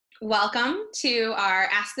Welcome to our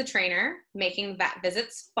Ask the Trainer, Making Vet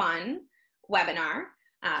Visits Fun webinar.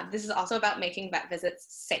 This is also about making vet visits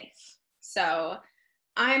safe. So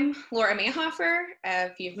I'm Laura Maihofer.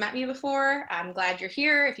 If you've met me before, I'm glad you're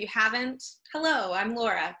here. If you haven't, hello, I'm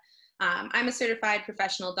Laura. I'm a certified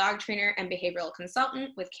professional dog trainer and behavioral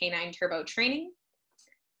consultant with Canine Turbo Training.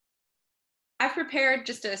 I've prepared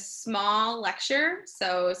just a small lecture,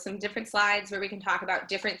 so some different slides where we can talk about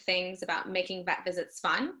different things about making vet visits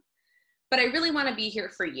fun. But I really want to be here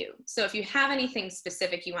for you. So if you have anything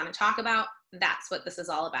specific you want to talk about, that's what this is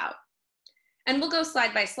all about. And we'll go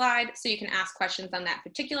slide by slide so you can ask questions on that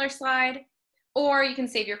particular slide, or you can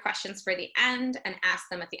save your questions for the end and ask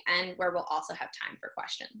them at the end where we'll also have time for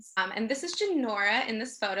questions. And this is Janora in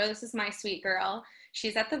this photo. This is my sweet girl.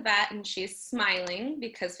 She's at the vet and she's smiling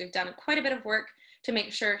because we've done quite a bit of work to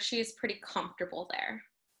make sure she's pretty comfortable there.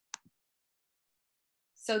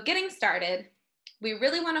 So getting started, we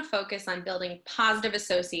really want to focus on building positive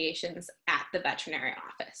associations at the veterinary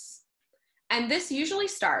office. And this usually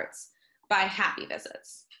starts by happy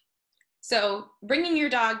visits. So bringing your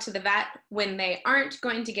dog to the vet when they aren't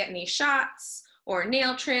going to get any shots or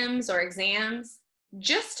nail trims or exams,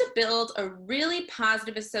 just to build a really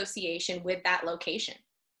positive association with that location.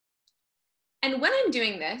 And when I'm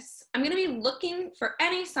doing this, I'm going to be looking for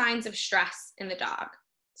any signs of stress in the dog.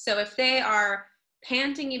 So if they are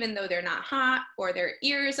panting even though they're not hot, or their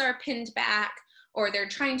ears are pinned back, or they're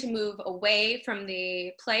trying to move away from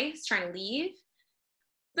the place, trying to leave,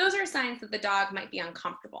 those are signs that the dog might be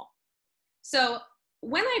uncomfortable. So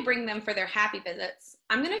when I bring them for their happy visits,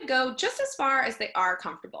 I'm going to go just as far as they are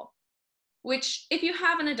comfortable, which if you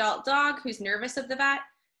have an adult dog who's nervous of the vet,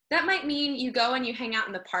 that might mean you go and you hang out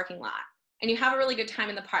in the parking lot and you have a really good time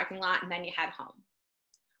in the parking lot and then you head home.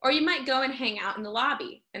 Or you might go and hang out in the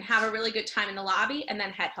lobby and have a really good time in the lobby and then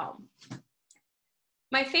head home.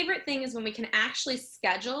 My favorite thing is when we can actually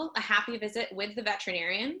schedule a happy visit with the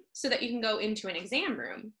veterinarian so that you can go into an exam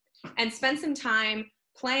room and spend some time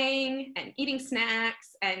playing and eating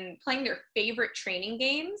snacks and playing their favorite training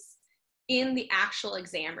games in the actual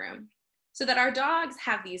exam room so that our dogs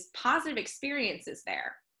have these positive experiences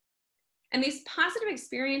there. And these positive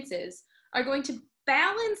experiences are going to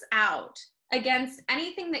balance out against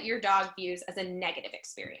anything that your dog views as a negative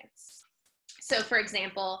experience. So for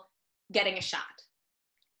example, getting a shot.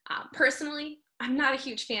 Personally, I'm not a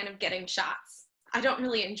huge fan of getting shots. I don't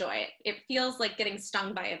really enjoy it. It feels like getting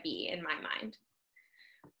stung by a bee in my mind.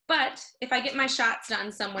 But if I get my shots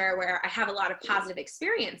done somewhere where I have a lot of positive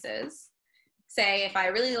experiences, say if I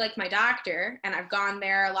really like my doctor and I've gone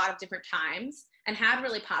there a lot of different times and had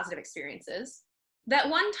really positive experiences, that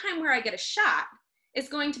one time where I get a shot is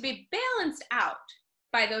going to be balanced out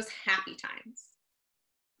by those happy times.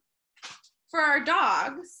 For our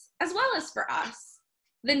dogs, as well as for us,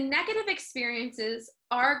 the negative experiences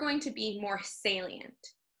are going to be more salient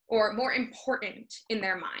or more important in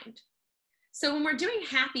their mind. So when we're doing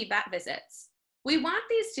happy vet visits, we want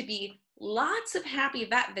these to be lots of happy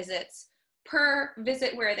vet visits per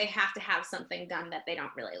visit where they have to have something done that they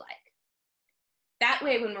don't really like. That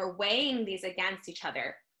way, when we're weighing these against each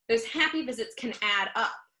other, those happy visits can add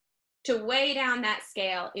up to weigh down that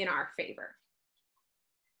scale in our favor.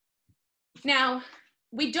 Now,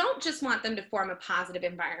 we don't just want them to form a positive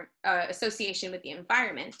association with the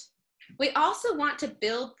environment. We also want to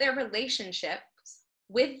build their relationships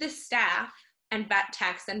with the staff and vet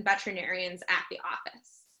techs and veterinarians at the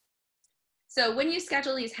office. So when you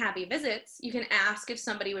schedule these happy visits, you can ask if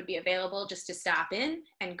somebody would be available just to stop in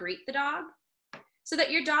and greet the dog, so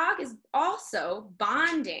that your dog is also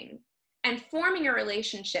bonding and forming a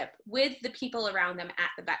relationship with the people around them at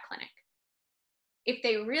the vet clinic. If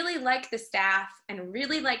they really like the staff and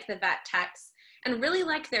really like the vet techs and really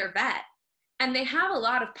like their vet, and they have a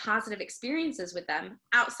lot of positive experiences with them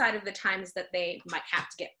outside of the times that they might have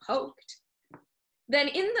to get poked, then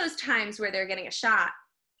in those times where they're getting a shot,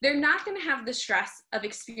 they're not going to have the stress of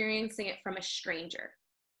experiencing it from a stranger.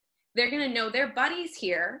 They're going to know their buddy's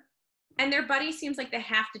here, and their buddy seems like they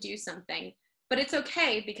have to do something, but it's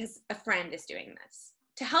okay because a friend is doing this.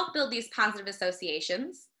 To help build these positive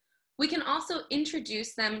associations, we can also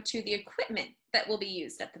introduce them to the equipment that will be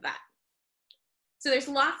used at the vet. So there's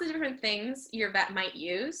lots of different things your vet might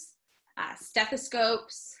use,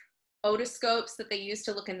 stethoscopes, otoscopes that they use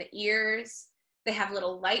to look in the ears. They have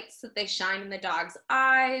little lights that they shine in the dog's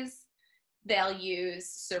eyes. They'll use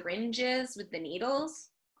syringes with the needles.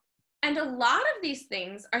 And a lot of these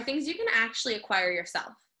things are things you can actually acquire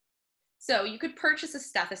yourself. So you could purchase a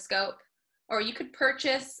stethoscope, or you could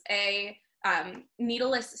purchase a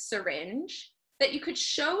needleless syringe that you could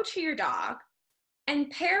show to your dog and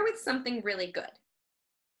pair with something really good.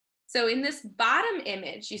 So in this bottom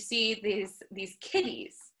image, you see these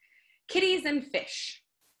kitties and fish.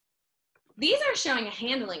 These are showing a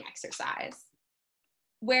handling exercise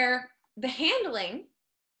where the handling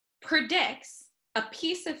predicts a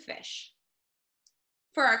piece of fish.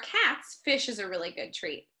 For our cats, fish is a really good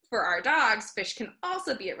treat. For our dogs, fish can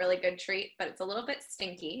also be a really good treat, but it's a little bit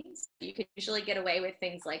stinky. So you can usually get away with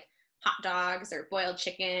things like hot dogs or boiled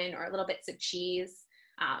chicken or little bits of cheese.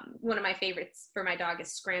 One of my favorites for my dog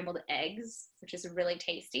is scrambled eggs, which is really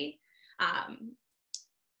tasty.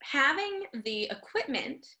 Having the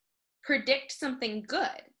equipment predict something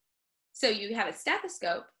good. So you have a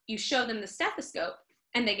stethoscope, you show them the stethoscope,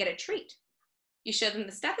 and they get a treat. You show them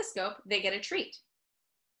the stethoscope, they get a treat.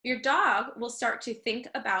 Your dog will start to think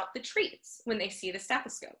about the treats when they see the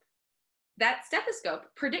stethoscope. That stethoscope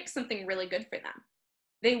predicts something really good for them.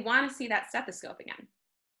 They want to see that stethoscope again.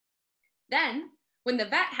 Then, when the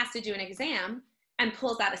vet has to do an exam and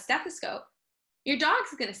pulls out a stethoscope, your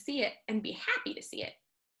dog's going to see it and be happy to see it,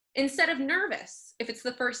 instead of nervous if it's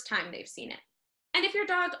the first time they've seen it. And if your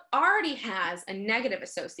dog already has a negative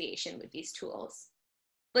association with these tools,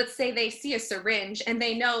 let's say they see a syringe and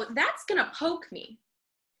they know that's going to poke me,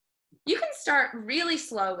 you can start really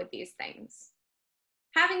slow with these things.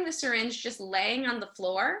 Having the syringe just laying on the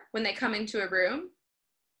floor when they come into a room,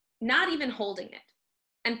 not even holding it,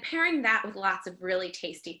 and pairing that with lots of really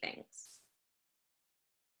tasty things.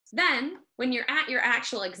 Then, when you're at your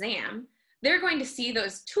actual exam, they're going to see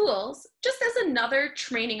those tools just as another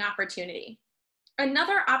training opportunity,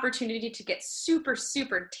 another opportunity to get super,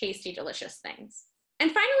 super tasty, delicious things.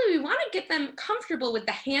 And finally, we want to get them comfortable with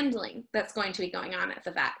the handling that's going to be going on at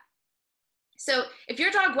the vet. So if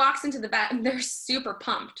your dog walks into the vet and they're super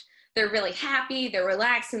pumped, they're really happy, they're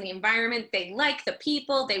relaxed in the environment, they like the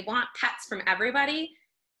people, they want pets from everybody,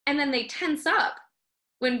 and then they tense up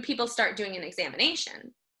when people start doing an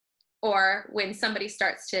examination or when somebody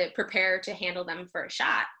starts to prepare to handle them for a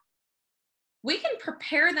shot, we can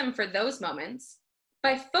prepare them for those moments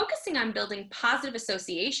by focusing on building positive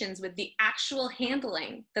associations with the actual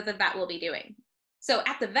handling that the vet will be doing. So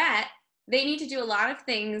at the vet, they need to do a lot of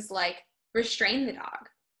things like restrain the dog,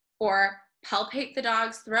 or palpate the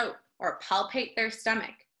dog's throat, or palpate their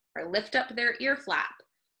stomach, or lift up their ear flap,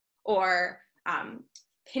 or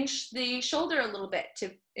pinch the shoulder a little bit to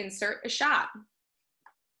insert a shot.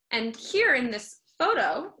 And here in this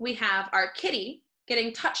photo, we have our kitty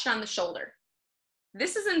getting touched on the shoulder.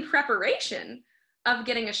 This is in preparation of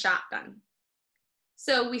getting a shot done.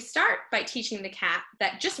 So we start by teaching the cat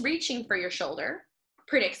that just reaching for your shoulder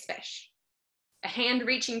predicts fish. A hand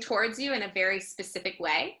reaching towards you in a very specific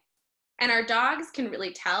way. And our dogs can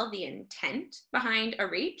really tell the intent behind a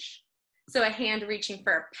reach. So a hand reaching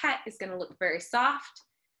for a pet is going to look very soft.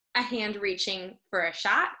 A hand reaching for a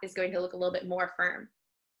shot is going to look a little bit more firm.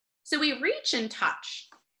 So we reach and touch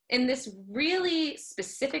in this really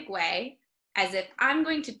specific way, as if I'm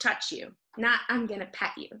going to touch you, not I'm going to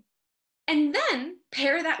pet you. And then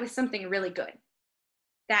pair that with something really good.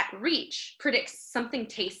 That reach predicts something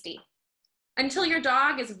tasty, until your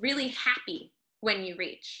dog is really happy when you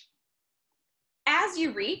reach. As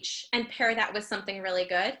you reach and pair that with something really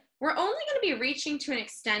good, we're only going to be reaching to an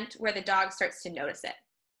extent where the dog starts to notice it.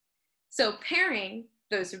 So pairing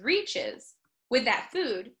those reaches with that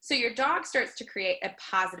food, so your dog starts to create a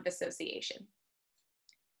positive association.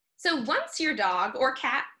 So once your dog or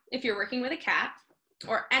cat, if you're working with a cat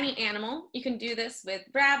or any animal, you can do this with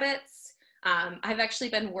rabbits. I've actually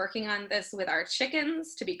been working on this with our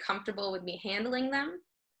chickens to be comfortable with me handling them.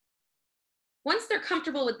 Once they're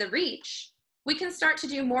comfortable with the reach, we can start to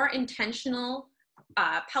do more intentional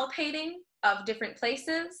palpating of different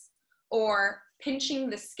places, or pinching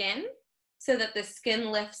the skin so that the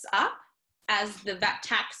skin lifts up, as the vet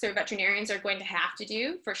techs or veterinarians are going to have to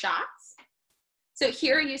do for shots. So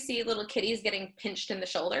here you see little kitties getting pinched in the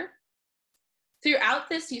shoulder. Throughout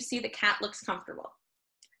this, you see the cat looks comfortable.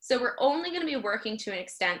 So we're only going to be working to an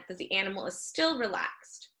extent that the animal is still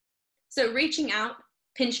relaxed. So reaching out,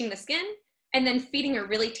 pinching the skin, and then feeding a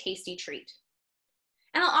really tasty treat.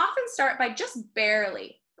 And I'll often start by just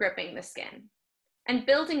barely gripping the skin and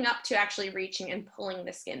building up to actually reaching and pulling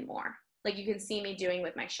the skin more, like you can see me doing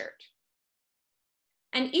with my shirt.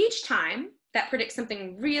 And each time, that predicts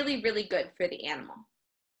something really, really good for the animal.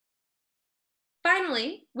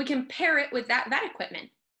 Finally, we can pair it with that vet equipment.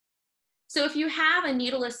 So if you have a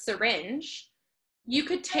needleless syringe, you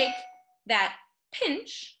could take that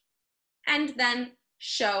pinch and then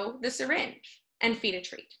show the syringe and feed a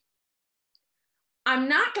treat. I'm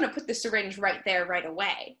not going to put the syringe right there right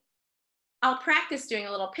away. I'll practice doing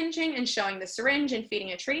a little pinching and showing the syringe and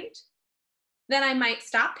feeding a treat. Then I might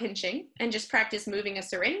stop pinching and just practice moving a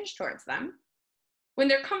syringe towards them. When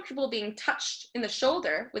they're comfortable being touched in the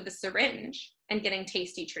shoulder with the syringe and getting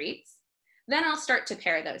tasty treats, then I'll start to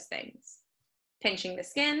pair those things. Pinching the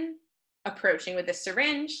skin, approaching with the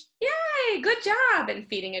syringe, yay, good job, and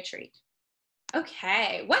feeding a treat.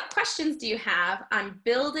 Okay, what questions do you have on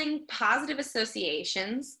building positive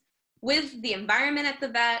associations with the environment at the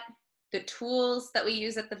vet, the tools that we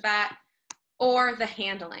use at the vet, or the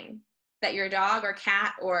handling that your dog or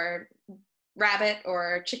cat or rabbit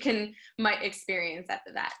or chicken might experience at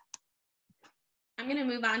the vet? I'm going to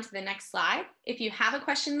move on to the next slide. If you have a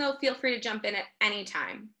question, though, feel free to jump in at any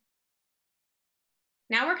time.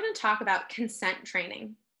 Now we're going to talk about consent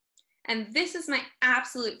training. And this is my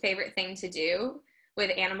absolute favorite thing to do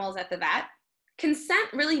with animals at the vet.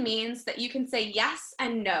 Consent really means that you can say yes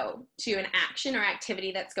and no to an action or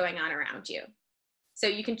activity that's going on around you. So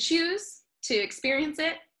you can choose to experience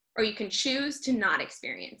it, or you can choose to not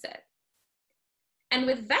experience it. And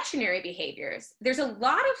with veterinary behaviors, there's a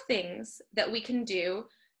lot of things that we can do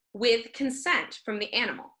with consent from the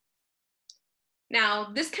animal.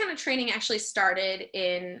 Now, this kind of training actually started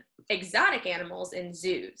in exotic animals in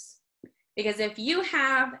zoos. Because if you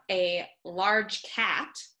have a large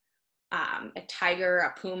cat, a tiger,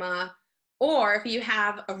 a puma, or if you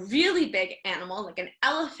have a really big animal like an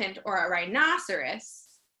elephant or a rhinoceros,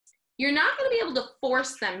 you're not going to be able to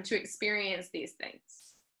force them to experience these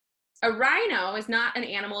things. A rhino is not an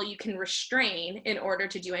animal you can restrain in order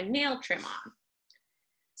to do a nail trim on.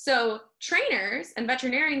 So trainers and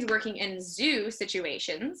veterinarians working in zoo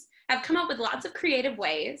situations have come up with lots of creative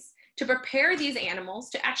ways to prepare these animals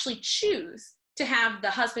to actually choose to have the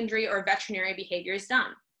husbandry or veterinary behaviors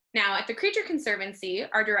done. Now, at the Creature Conservancy,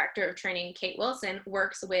 our director of training, Kate Wilson,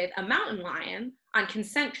 works with a mountain lion on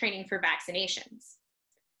consent training for vaccinations.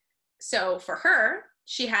 So for her,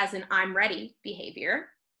 she has an I'm ready behavior,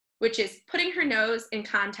 which is putting her nose in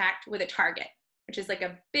contact with a target, which is like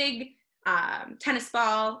a big tennis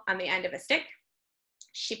ball on the end of a stick.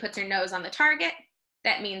 She puts her nose on the target.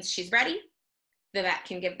 That means she's ready. The vet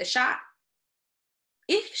can give the shot.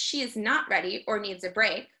 If she is not ready or needs a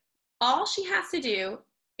break, all she has to do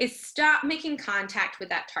is stop making contact with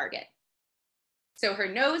that target. So her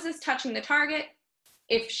nose is touching the target.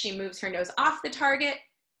 If she moves her nose off the target,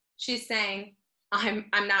 she's saying, I'm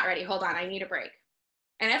not ready, hold on, I need a break.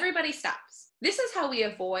 And everybody stops. This is how we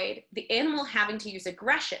avoid the animal having to use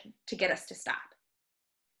aggression to get us to stop.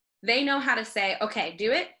 They know how to say, okay,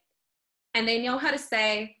 do it. And they know how to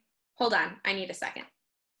say, hold on, I need a second.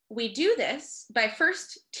 We do this by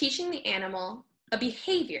first teaching the animal a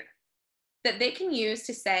behavior that they can use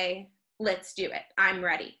to say, let's do it, I'm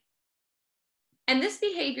ready. And this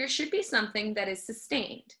behavior should be something that is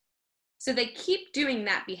sustained. So they keep doing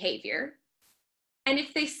that behavior. And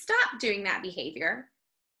if they stop doing that behavior,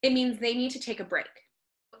 it means they need to take a break.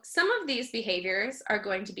 Some of these behaviors are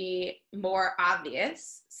going to be more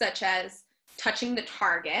obvious, such as touching the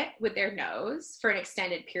target with their nose for an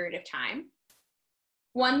extended period of time.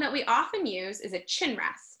 One that we often use is a chin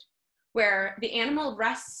rest, where the animal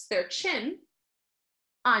rests their chin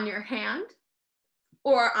on your hand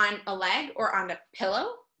or on a leg or on a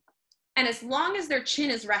pillow. And as long as their chin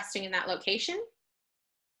is resting in that location,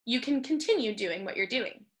 you can continue doing what you're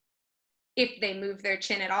doing. If they move their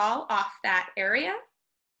chin at all off that area,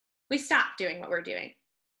 we stop doing what we're doing.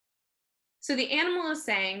 So the animal is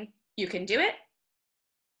saying, you can do it,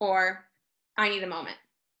 or I need a moment,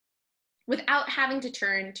 without having to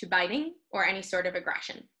turn to biting or any sort of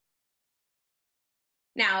aggression.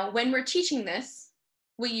 Now, when we're teaching this,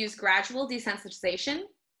 we use gradual desensitization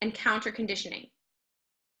and counter conditioning.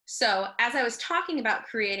 So as I was talking about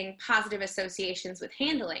creating positive associations with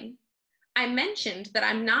handling, I mentioned that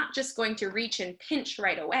I'm not just going to reach and pinch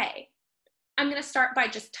right away. I'm going to start by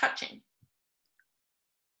just touching.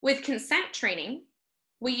 With consent training,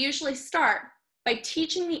 we usually start by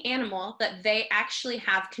teaching the animal that they actually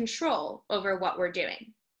have control over what we're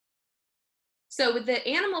doing. So with the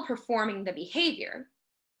animal performing the behavior,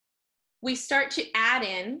 we start to add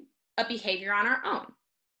in a behavior on our own.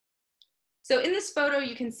 So in this photo,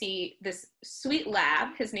 you can see this sweet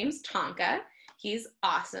lab. His name's Tonka. He's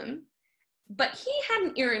awesome. But he had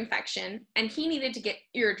an ear infection and he needed to get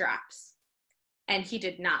ear drops. And he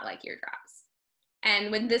did not like ear drops.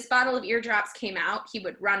 And when this bottle of ear drops came out, he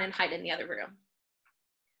would run and hide in the other room.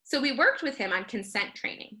 So we worked with him on consent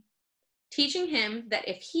training, teaching him that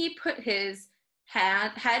if he put his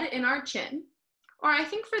head in our chin, or I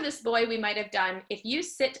think for this boy, we might have done, if you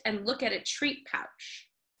sit and look at a treat pouch.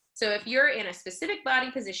 So if you're in a specific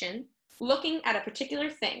body position, looking at a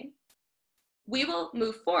particular thing, we will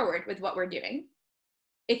move forward with what we're doing.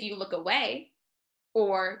 If you look away,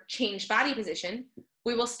 or change body position,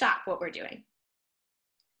 we will stop what we're doing.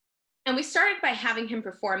 And we started by having him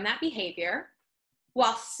perform that behavior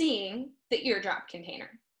while seeing the eardrop container.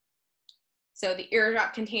 So the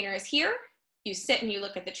eardrop container is here. You sit and you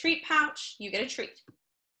look at the treat pouch, you get a treat.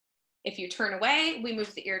 If you turn away, we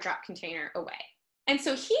move the eardrop container away. And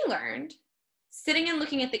so he learned sitting and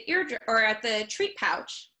looking at the eardrop or at the treat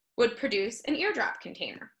pouch would produce an eardrop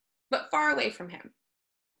container, but far away from him.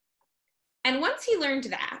 And once he learned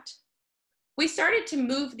that, we started to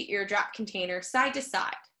move the eardrop container side to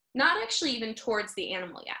side, not actually even towards the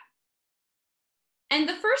animal yet. And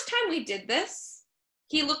the first time we did this,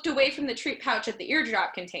 he looked away from the treat pouch at the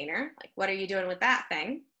eardrop container, like, what are you doing with that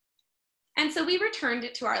thing? And so we returned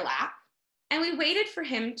it to our lap, and we waited for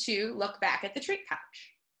him to look back at the treat pouch.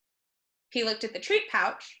 He looked at the treat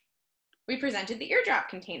pouch, we presented the eardrop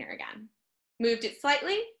container again, moved it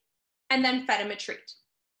slightly, and then fed him a treat.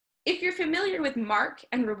 If you're familiar with mark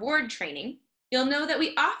and reward training, you'll know that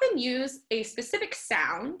we often use a specific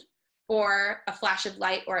sound or a flash of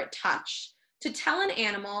light or a touch to tell an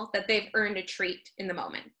animal that they've earned a treat in the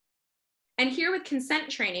moment. And here with consent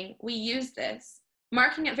training, we use this,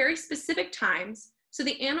 marking at very specific times so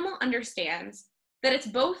the animal understands that it's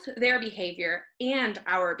both their behavior and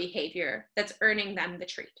our behavior that's earning them the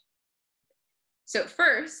treat. So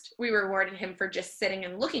first, we rewarded him for just sitting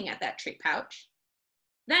and looking at that treat pouch.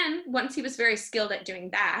 Then, once he was very skilled at doing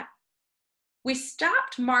that, we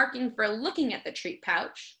stopped marking for looking at the treat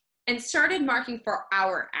pouch and started marking for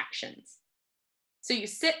our actions. So you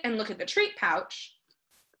sit and look at the treat pouch,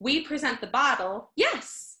 we present the bottle,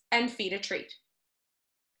 yes, and feed a treat.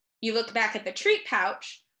 You look back at the treat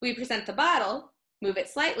pouch, we present the bottle, move it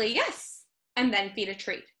slightly, yes, and then feed a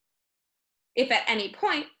treat. If at any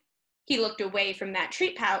point he looked away from that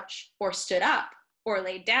treat pouch or stood up or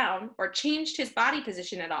laid down or changed his body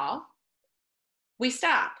position at all, we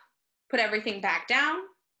stop, put everything back down,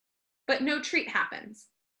 but no treat happens.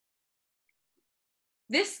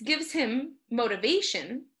 This gives him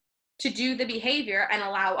motivation to do the behavior and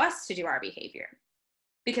allow us to do our behavior,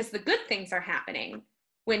 because the good things are happening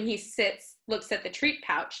when he sits, looks at the treat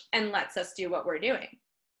pouch, and lets us do what we're doing.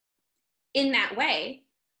 In that way,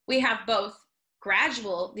 we have both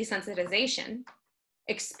gradual desensitization,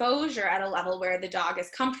 exposure at a level where the dog is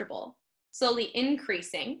comfortable, slowly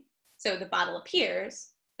increasing, so the bottle appears,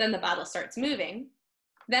 then the bottle starts moving,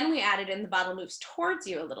 then we added in the bottle moves towards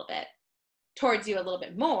you a little bit, towards you a little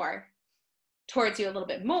bit more, towards you a little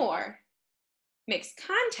bit more, makes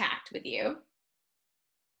contact with you,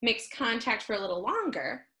 makes contact for a little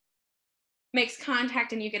longer, makes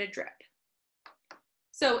contact and you get a drip.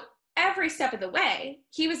 So every step of the way,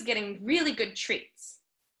 he was getting really good treats.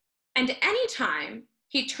 And any time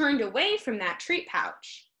he turned away from that treat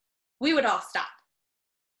pouch, we would all stop.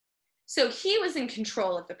 So he was in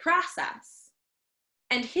control of the process,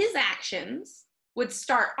 and his actions would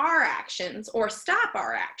start our actions or stop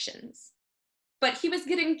our actions, but he was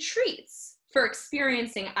getting treats for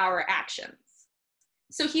experiencing our actions.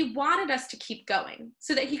 So he wanted us to keep going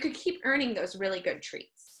so that he could keep earning those really good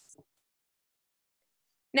treats.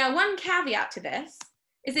 Now, one caveat to this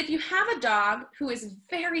is if you have a dog who is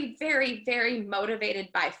very, very, very motivated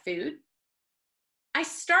by food, I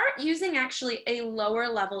start using actually a lower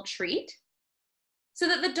level treat so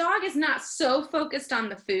that the dog is not so focused on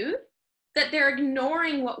the food that they're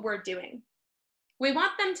ignoring what we're doing. We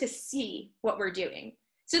want them to see what we're doing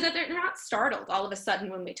so that they're not startled all of a sudden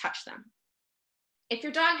when we touch them. If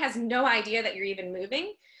your dog has no idea that you're even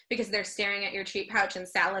moving because they're staring at your treat pouch and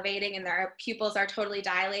salivating and their pupils are totally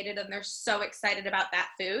dilated and they're so excited about that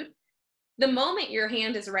food, the moment your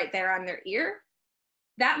hand is right there on their ear,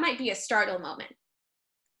 that might be a startle moment.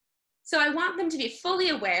 So I want them to be fully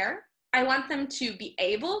aware. I want them to be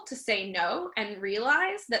able to say no and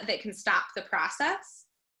realize that they can stop the process,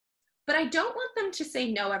 but I don't want them to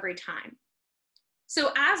say no every time.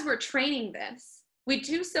 So as we're training this, we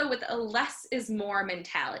do so with a less is more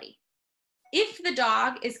mentality. If the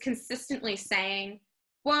dog is consistently saying,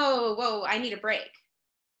 whoa, whoa, I need a break,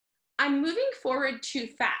 I'm moving forward too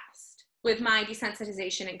fast with my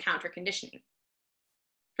desensitization and counter conditioning.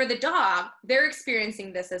 For the dog, they're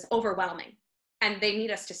experiencing this as overwhelming and they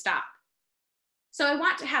need us to stop. So I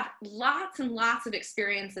want to have lots and lots of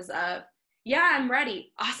experiences of, yeah, I'm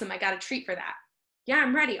ready. Awesome, I got a treat for that. Yeah,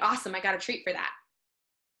 I'm ready. Awesome, I got a treat for that.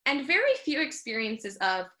 And very few experiences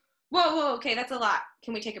of, whoa, whoa, okay, that's a lot.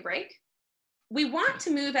 Can we take a break? We want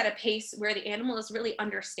to move at a pace where the animal is really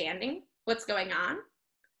understanding what's going on.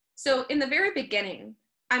 So in the very beginning,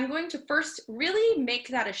 I'm going to first really make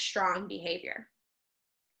that a strong behavior.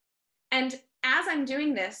 And as I'm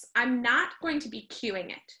doing this, I'm not going to be cueing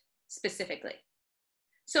it specifically.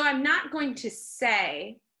 So I'm not going to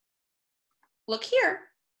say, look here.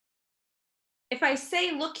 If I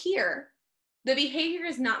say, look here, the behavior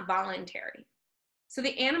is not voluntary. So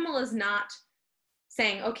the animal is not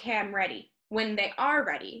saying, okay, I'm ready. When they are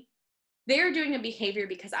ready, they're doing a behavior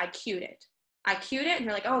because I cued it. I cued it and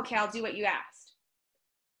they're like, oh, okay, I'll do what you asked.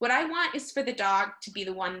 What I want is for the dog to be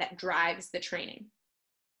the one that drives the training.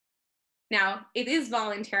 Now, it is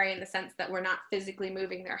voluntary in the sense that we're not physically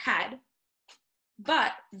moving their head,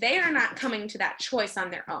 but they are not coming to that choice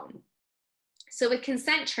on their own. So with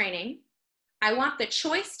consent training, I want the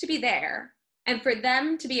choice to be there and for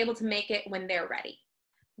them to be able to make it when they're ready.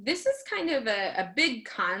 This is kind of a big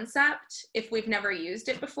concept if we've never used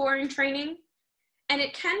it before in training, and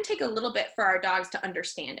it can take a little bit for our dogs to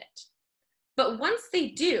understand it. But once they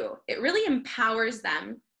do, it really empowers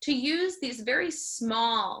them to use these very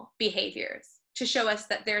small behaviors to show us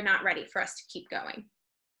that they're not ready for us to keep going.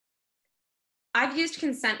 I've used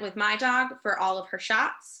consent with my dog for all of her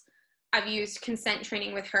shots. I've used consent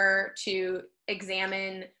training with her to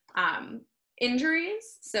examine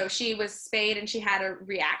injuries. So she was spayed and she had a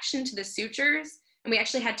reaction to the sutures, and we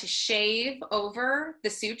actually had to shave over the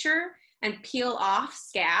suture and peel off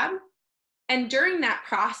scab. And during that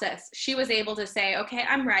process, she was able to say, okay,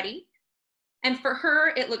 I'm ready. And for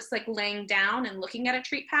her, it looks like laying down and looking at a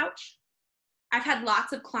treat pouch. I've had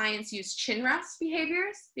lots of clients use chin rest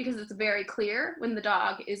behaviors because it's very clear when the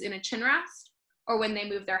dog is in a chin rest or when they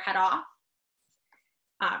move their head off.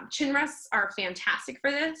 Chin rests are fantastic for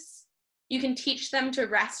this. You can teach them to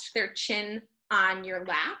rest their chin on your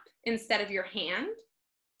lap instead of your hand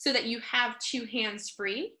so that you have two hands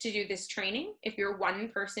free to do this training if you're one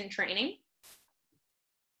person training.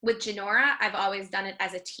 With Genora, I've always done it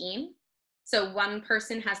as a team. So one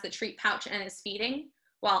person has the treat pouch and is feeding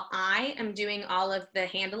while I am doing all of the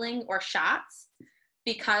handling or shots,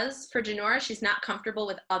 because for Genora, she's not comfortable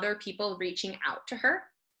with other people reaching out to her.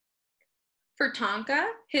 For Tonka,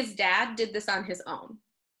 his dad did this on his own.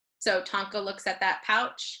 So Tonka looks at that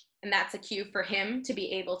pouch, and that's a cue for him to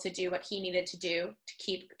be able to do what he needed to do to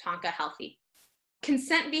keep Tonka healthy.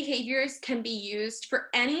 Consent behaviors can be used for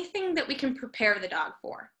anything that we can prepare the dog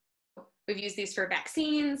for. We've used these for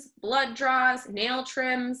vaccines, blood draws, nail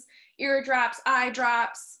trims, ear drops, eye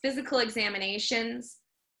drops, physical examinations.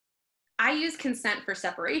 I use consent for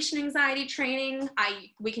separation anxiety training.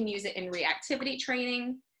 We can use it in reactivity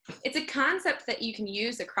training. It's a concept that you can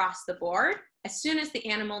use across the board as soon as the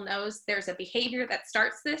animal knows there's a behavior that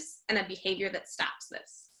starts this and a behavior that stops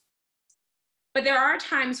this. But there are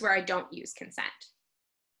times where I don't use consent.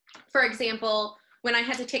 For example, when I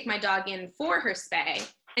had to take my dog in for her spay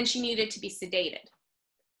and she needed to be sedated.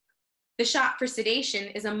 The shot for sedation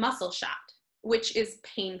is a muscle shot, which is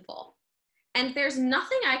painful. And there's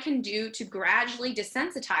nothing I can do to gradually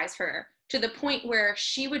desensitize her to the point where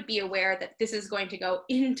she would be aware that this is going to go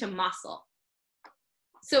into muscle.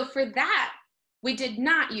 So for that, we did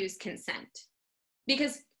not use consent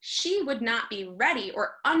because she would not be ready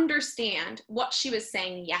or understand what she was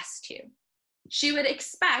saying yes to. She would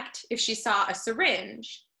expect, if she saw a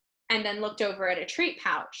syringe and then looked over at a treat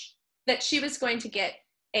pouch, that she was going to get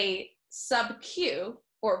a sub-Q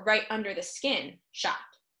or right under the skin shot,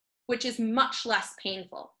 which is much less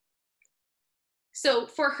painful. So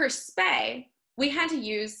for her spay, we had to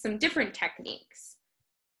use some different techniques,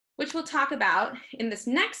 which we'll talk about in this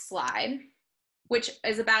next slide, which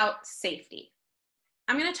is about safety.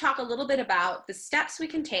 I'm going to talk a little bit about the steps we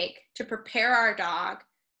can take to prepare our dog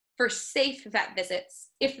for safe vet visits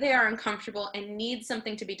if they are uncomfortable and need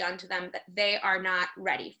something to be done to them that they are not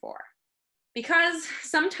ready for. Because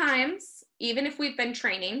sometimes, even if we've been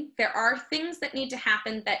training, there are things that need to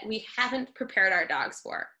happen that we haven't prepared our dogs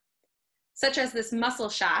for, such as this muscle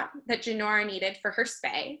shot that Genora needed for her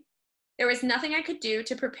spay. There was nothing I could do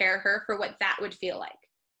to prepare her for what that would feel like.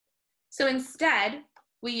 So instead,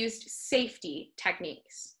 we used safety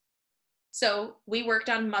techniques. So we worked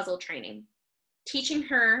on muzzle training, teaching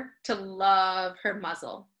her to love her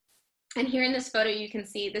muzzle. And here in this photo, you can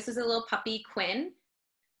see this is a little puppy, Quinn.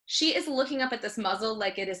 She is looking up at this muzzle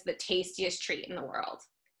like it is the tastiest treat in the world.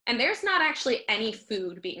 And there's not actually any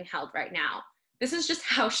food being held right now. This is just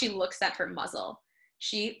how she looks at her muzzle.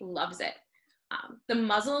 She loves it. The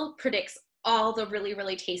muzzle predicts all the really,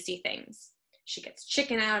 really tasty things. She gets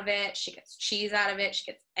chicken out of it, she gets cheese out of it, she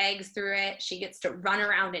gets eggs through it, she gets to run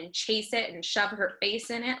around and chase it and shove her face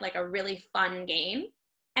in it like a really fun game.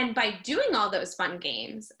 And by doing all those fun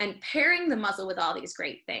games and pairing the muzzle with all these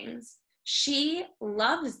great things, she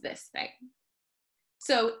loves this thing.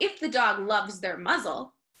 So if the dog loves their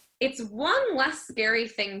muzzle, it's one less scary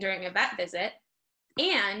thing during a vet visit,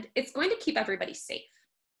 and it's going to keep everybody safe.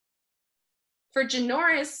 For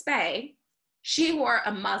Janora's spay, she wore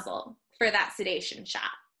a muzzle for that sedation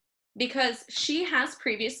shot because she has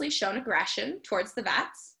previously shown aggression towards the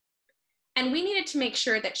vets, and we needed to make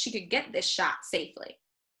sure that she could get this shot safely.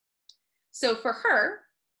 So for her,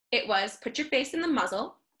 it was put your face in the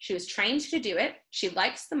muzzle. She was trained to do it. She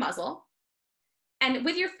likes the muzzle. And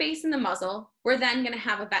with your face in the muzzle, we're then going to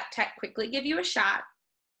have a vet tech quickly give you a shot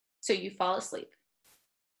so you fall asleep.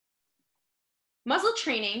 Muzzle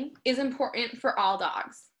training is important for all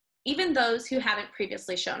dogs, even those who haven't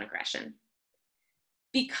previously shown aggression.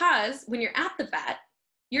 Because when you're at the vet,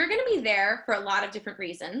 you're going to be there for a lot of different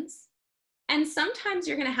reasons, and sometimes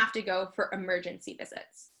you're going to have to go for emergency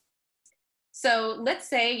visits. So let's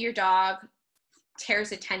say your dog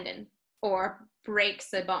tears a tendon or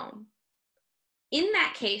breaks a bone. In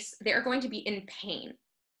that case, they're going to be in pain,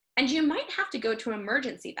 and you might have to go to an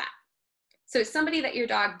emergency vet. So it's somebody that your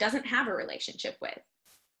dog doesn't have a relationship with.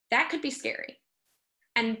 That could be scary.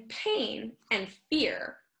 And pain and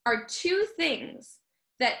fear are two things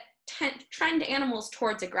that trend animals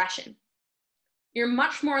towards aggression. You're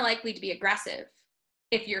much more likely to be aggressive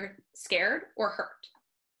if you're scared or hurt.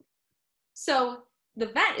 So the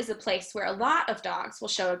vet is a place where a lot of dogs will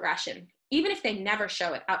show aggression, even if they never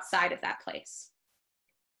show it outside of that place.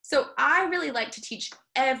 So I really like to teach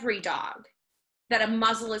every dog that a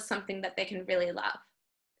muzzle is something that they can really love.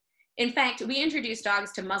 In fact, we introduce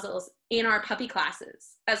dogs to muzzles in our puppy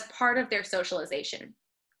classes as part of their socialization.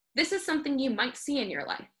 This is something you might see in your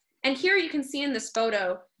life. And here you can see in this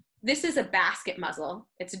photo, this is a basket muzzle.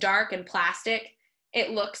 It's dark and plastic.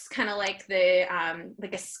 It looks kind of like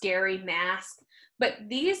like a scary mask, but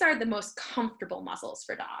these are the most comfortable muzzles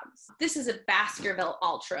for dogs. This is a Baskerville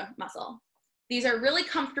Ultra muzzle. These are really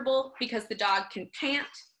comfortable because the dog can pant,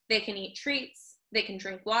 they can eat treats, they can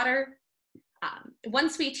drink water.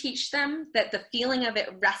 Once we teach them that the feeling of it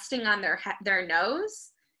resting on their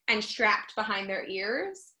nose and strapped behind their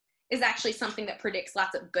ears is actually something that predicts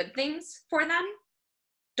lots of good things for them,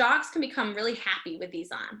 dogs can become really happy with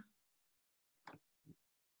these on.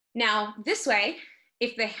 Now, this way,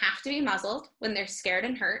 if they have to be muzzled when they're scared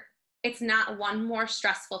and hurt, it's not one more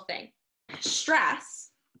stressful thing.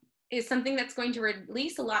 Stress is something that's going to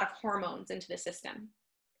release a lot of hormones into the system.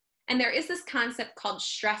 And there is this concept called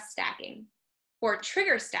stress stacking or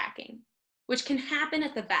trigger stacking, which can happen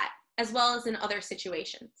at the vet as well as in other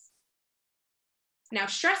situations. Now,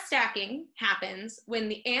 stress stacking happens when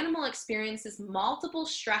the animal experiences multiple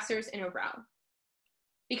stressors in a row,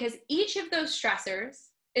 because each of those stressors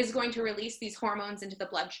is going to release these hormones into the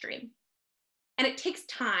bloodstream. And it takes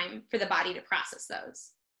time for the body to process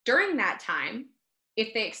those. During that time,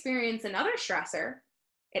 if they experience another stressor,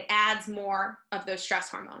 it adds more of those stress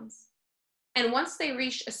hormones. And once they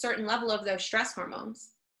reach a certain level of those stress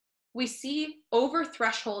hormones, we see over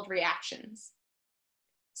threshold reactions,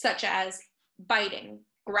 such as biting,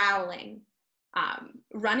 growling,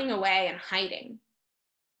 running away, and hiding.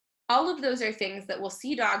 All of those are things that we'll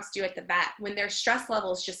see dogs do at the vet when their stress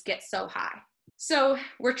levels just get so high. So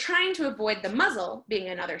we're trying to avoid the muzzle being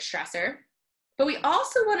another stressor, but we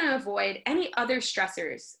also want to avoid any other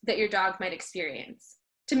stressors that your dog might experience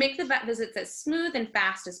to make the vet visits as smooth and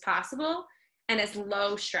fast as possible and as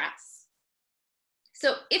low stress.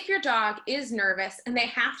 So if your dog is nervous and they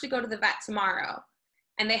have to go to the vet tomorrow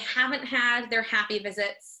and they haven't had their happy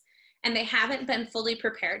visits and they haven't been fully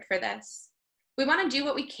prepared for this, we want to do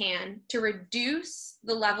what we can to reduce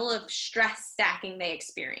the level of stress stacking they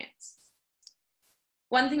experience.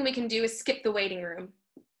 One thing we can do is skip the waiting room.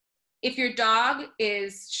 If your dog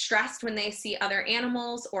is stressed when they see other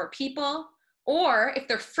animals or people, or if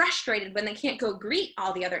they're frustrated when they can't go greet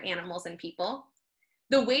all the other animals and people,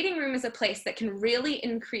 the waiting room is a place that can really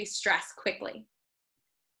increase stress quickly.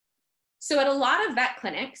 So at a lot of vet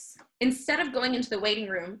clinics, instead of going into the waiting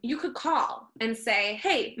room, you could call and say,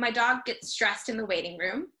 hey, my dog gets stressed in the waiting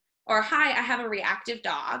room, or hi, I have a reactive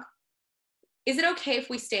dog. Is it okay if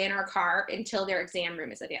we stay in our car until their exam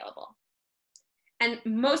room is available? And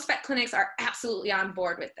most vet clinics are absolutely on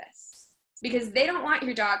board with this because they don't want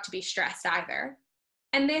your dog to be stressed either.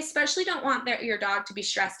 And they especially don't want your dog to be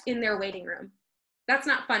stressed in their waiting room. That's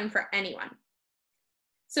not fun for anyone.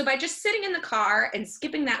 So by just sitting in the car and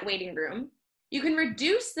skipping that waiting room, you can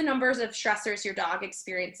reduce the numbers of stressors your dog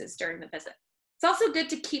experiences during the visit. It's also good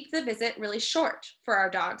to keep the visit really short for our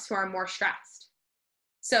dogs who are more stressed.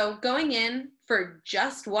 So going in for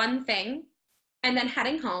just one thing and then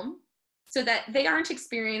heading home so that they aren't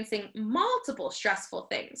experiencing multiple stressful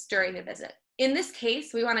things during the visit. In this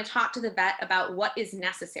case, we want to talk to the vet about what is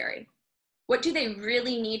necessary. What do they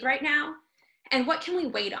really need right now? And what can we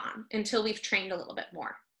wait on until we've trained a little bit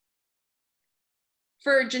more?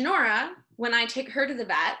 For Janora, when I take her to the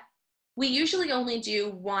vet, we usually only do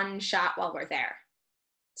one shot while we're there.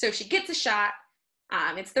 So she gets a shot.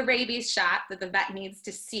 It's the rabies shot that the vet needs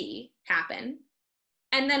to see happen.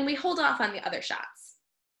 And then we hold off on the other shots.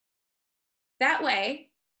 That way,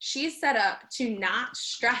 she's set up to not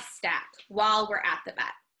stress stack while we're at the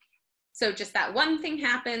vet. So just that one thing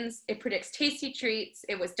happens, it predicts tasty treats,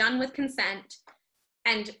 it was done with consent,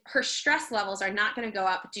 and her stress levels are not going to go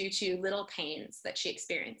up due to little pains that she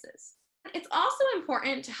experiences. It's also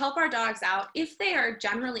important to help our dogs out if they are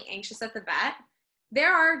generally anxious at the vet.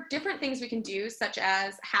 There are different things we can do, such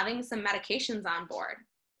as having some medications on board,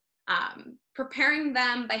 preparing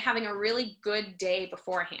them by having a really good day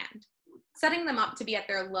beforehand, setting them up to be at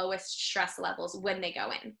their lowest stress levels when they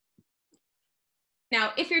go in.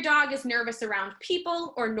 Now, if your dog is nervous around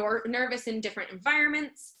people or nervous in different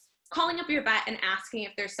environments, calling up your vet and asking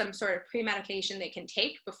if there's some sort of pre-medication they can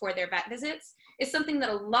take before their vet visits is something that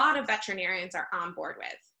a lot of veterinarians are on board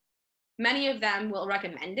with. Many of them will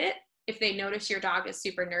recommend it if they notice your dog is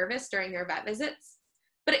super nervous during their vet visits,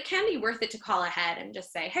 but it can be worth it to call ahead and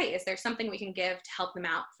just say, hey, is there something we can give to help them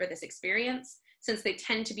out for this experience, since they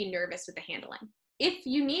tend to be nervous with the handling. If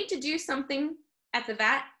you need to do something at the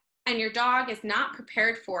vet and your dog is not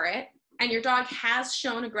prepared for it, and your dog has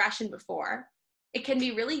shown aggression before, it can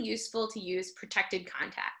be really useful to use protected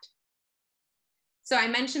contact. So I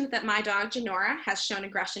mentioned that my dog, Janora, has shown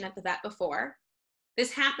aggression at the vet before.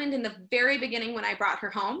 This happened in the very beginning when I brought her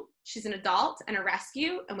home. She's an adult and a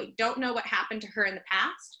rescue, and we don't know what happened to her in the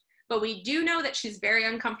past, but we do know that she's very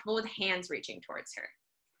uncomfortable with hands reaching towards her.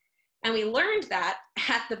 And we learned that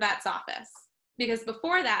at the vet's office, because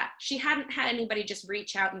before that, she hadn't had anybody just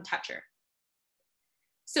reach out and touch her.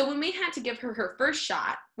 So when we had to give her her first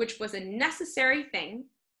shot, which was a necessary thing,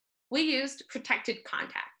 we used protected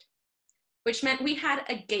contact, which meant we had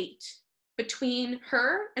a gate between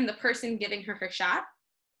her and the person giving her her shot.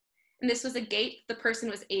 And this was a gate the person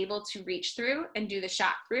was able to reach through and do the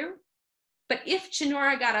shot through. But if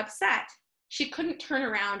Janora got upset, she couldn't turn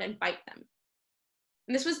around and bite them.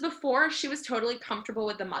 And this was before she was totally comfortable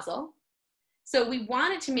with the muzzle. So we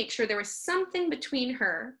wanted to make sure there was something between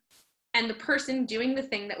her and the person doing the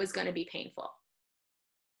thing that was going to be painful.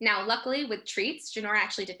 Now, luckily with treats, Janora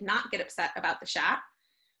actually did not get upset about the shot,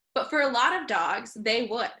 but for a lot of dogs, they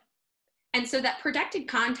would. And so that protected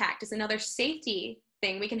contact is another safety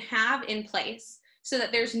thing we can have in place so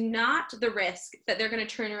that there's not the risk that they're going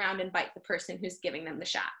to turn around and bite the person who's giving them the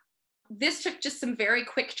shot. This took just some very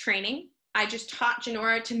quick training. I just taught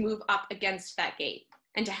Janora to move up against that gate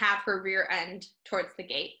and to have her rear end towards the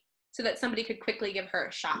gate so that somebody could quickly give her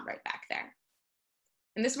a shot right back there.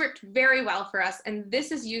 And this worked very well for us, and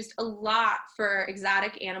this is used a lot for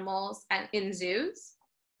exotic animals and in zoos.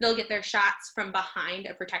 They'll get their shots from behind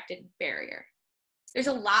a protected barrier. There's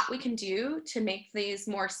a lot we can do to make these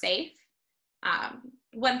more safe.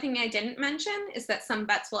 One thing I didn't mention is that some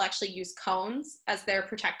vets will actually use cones as their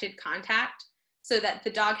protected contact, so that the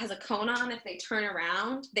dog has a cone on. If they turn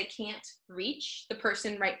around, they can't reach the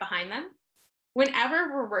person right behind them.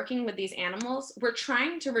 Whenever we're working with these animals, we're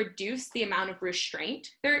trying to reduce the amount of restraint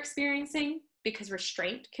they're experiencing, because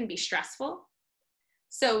restraint can be stressful.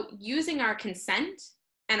 So using our consent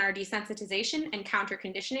and our desensitization and counter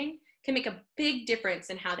conditioning can make a big difference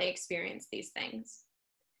in how they experience these things.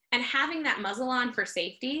 And having that muzzle on for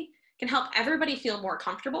safety can help everybody feel more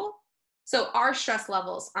comfortable, so our stress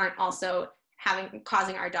levels aren't also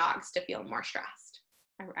causing our dogs to feel more stressed.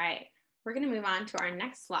 All right, we're gonna move on to our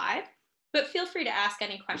next slide, but feel free to ask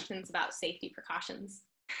any questions about safety precautions.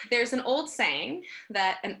 There's an old saying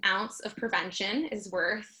that an ounce of prevention is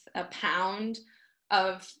worth a pound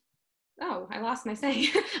of, oh, I lost my saying.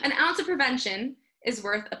 An ounce of prevention is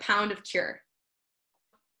worth a pound of cure.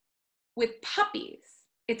 With puppies,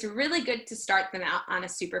 it's really good to start them out on a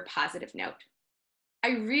super positive note. I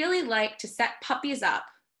really like to set puppies up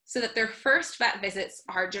so that their first vet visits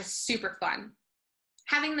are just super fun.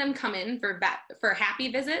 Having them come in for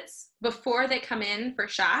happy visits before they come in for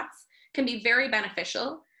shots can be very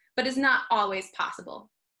beneficial, but is not always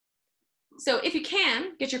possible. So if you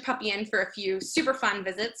can, get your puppy in for a few super fun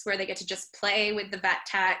visits where they get to just play with the vet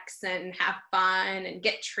techs and have fun and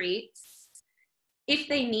get treats. If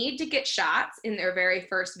they need to get shots in their very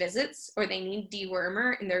first visits, or they need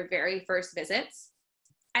dewormer in their very first visits,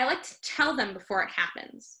 I like to tell them before it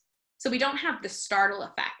happens, so we don't have the startle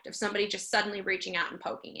effect of somebody just suddenly reaching out and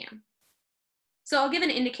poking you. So I'll give an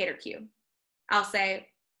indicator cue. I'll say,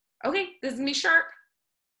 okay, this is gonna be sharp,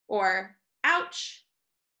 or ouch,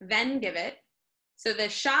 then give it. So the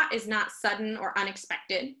shot is not sudden or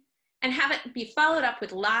unexpected, and have it be followed up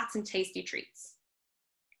with lots and tasty treats.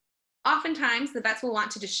 Oftentimes, the vets will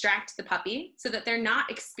want to distract the puppy so that they're not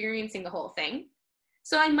experiencing the whole thing.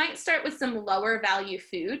 So I might start with some lower value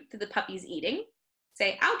food that the puppy's eating,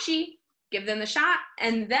 say, ouchie, give them the shot,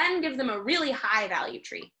 and then give them a really high value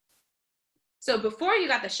treat. So before you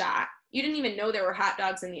got the shot, you didn't even know there were hot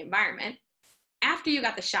dogs in the environment. After you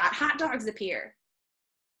got the shot, hot dogs appear.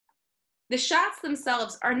 The shots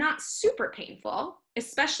themselves are not super painful,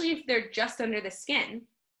 especially if they're just under the skin.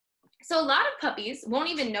 So a lot of puppies won't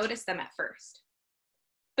even notice them at first.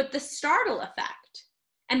 But the startle effect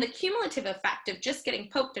and the cumulative effect of just getting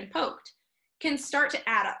poked and poked can start to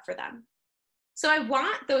add up for them. So I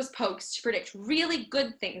want those pokes to predict really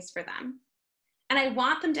good things for them. And I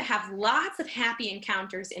want them to have lots of happy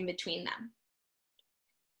encounters in between them.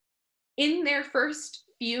 In their first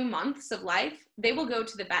few months of life, they will go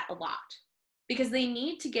to the vet a lot because they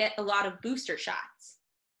need to get a lot of booster shots.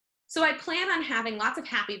 So I plan on having lots of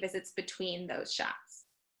happy visits between those shots.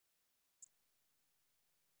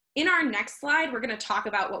 In our next slide, we're going to talk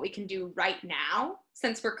about what we can do right now,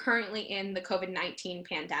 since we're currently in the COVID-19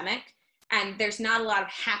 pandemic, and there's not a lot of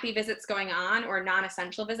happy visits going on or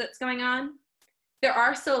non-essential visits going on. There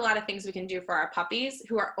are still a lot of things we can do for our puppies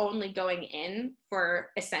who are only going in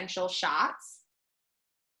for essential shots.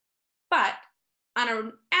 But on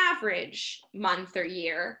an average month or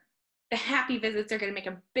year, the happy visits are going to make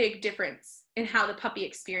a big difference in how the puppy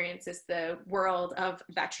experiences the world of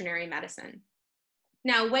veterinary medicine.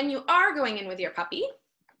 Now, when you are going in with your puppy,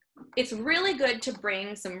 it's really good to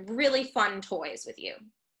bring some really fun toys with you.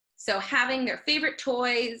 So having their favorite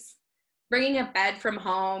toys, bringing a bed from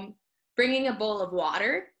home, bringing a bowl of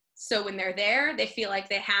water. So when they're there, they feel like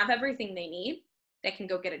they have everything they need. They can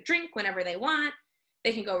go get a drink whenever they want.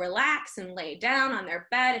 They can go relax and lay down on their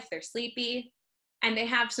bed if they're sleepy. And they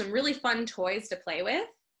have some really fun toys to play with.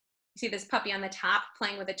 You see this puppy on the top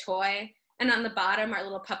playing with a toy. And on the bottom, our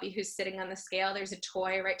little puppy who's sitting on the scale, there's a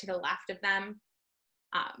toy right to the left of them.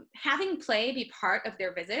 Having play be part of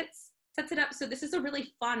their visits sets it up so this is a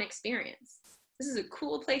really fun experience. This is a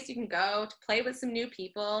cool place you can go to play with some new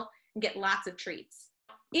people and get lots of treats.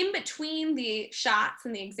 In between the shots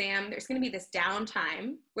and the exam, there's going to be this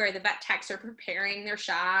downtime where the vet techs are preparing their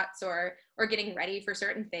shots or getting ready for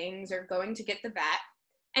certain things or going to get the vet.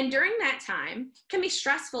 And during that time, it can be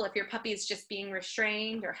stressful if your puppy is just being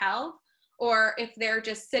restrained or held, or if they're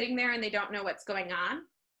just sitting there and they don't know what's going on.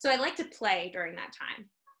 So I like to play during that time.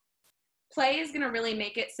 Play is going to really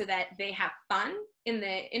make it so that they have fun in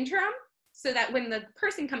the interim, so that when the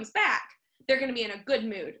person comes back, they're going to be in a good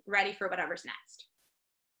mood, ready for whatever's next.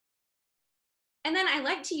 And then I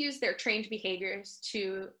like to use their trained behaviors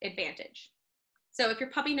to advantage. So if your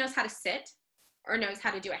puppy knows how to sit or knows how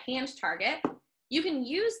to do a hand target, you can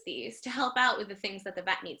use these to help out with the things that the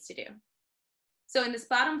vet needs to do. So in this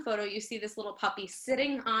bottom photo, you see this little puppy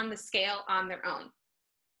sitting on the scale on their own.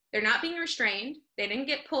 They're not being restrained. They didn't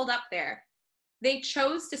get pulled up there. They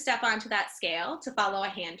chose to step onto that scale to follow a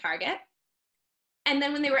hand target. And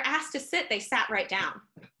then when they were asked to sit, they sat right down.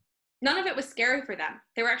 None of it was scary for them.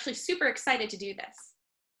 They were actually super excited to do this,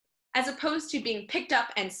 as opposed to being picked up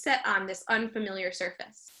and set on this unfamiliar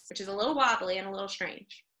surface, which is a little wobbly and a little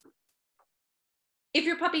strange. If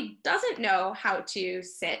your puppy doesn't know how to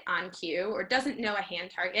sit on cue or doesn't know a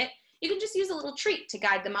hand target, you can just use a little treat to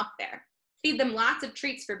guide them up there. Feed them lots of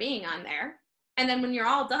treats for being on there. And then when you're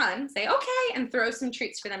all done, say, okay, and throw some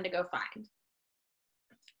treats for them to go find.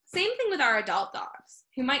 Same thing with our adult dogs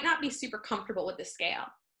who might not be super comfortable with the scale.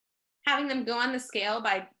 Having them go on the scale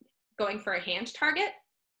by going for a hand target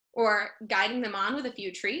or guiding them on with a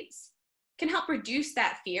few treats can help reduce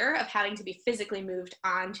that fear of having to be physically moved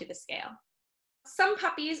onto the scale. Some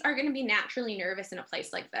puppies are going to be naturally nervous in a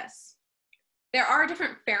place like this. There are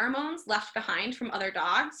different pheromones left behind from other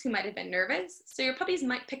dogs who might have been nervous, so your puppies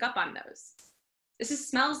might pick up on those. This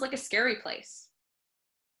smells like a scary place.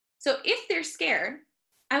 So if they're scared,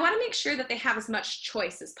 I want to make sure that they have as much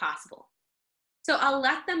choice as possible. So I'll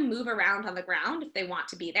let them move around on the ground if they want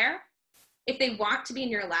to be there. If they want to be in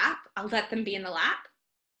your lap, I'll let them be in the lap.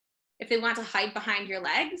 If they want to hide behind your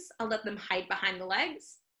legs, I'll let them hide behind the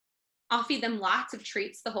legs. I'll feed them lots of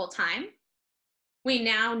treats the whole time. We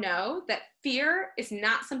now know that fear is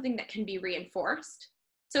not something that can be reinforced.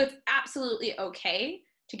 So it's absolutely okay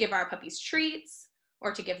to give our puppies treats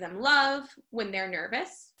or to give them love when they're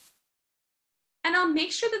nervous. And I'll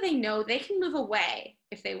make sure that they know they can move away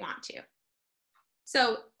if they want to.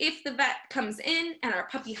 So if the vet comes in and our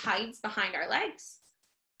puppy hides behind our legs,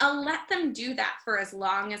 I'll let them do that for as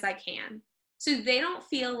long as I can, so they don't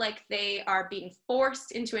feel like they are being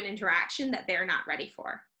forced into an interaction that they're not ready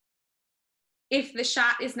for. If the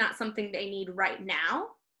shot is not something they need right now,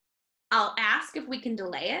 I'll ask if we can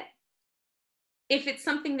delay it If it's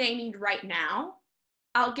something they need right now,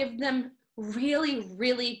 I'll give them really,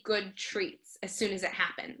 really good treats as soon as it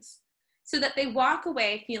happens, so that they walk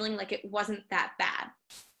away feeling like it wasn't that bad.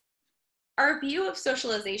 Our view of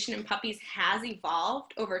socialization in puppies has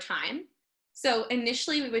evolved over time. So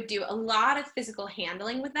initially we would do a lot of physical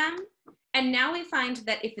handling with them. And now we find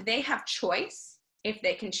that if they have choice, if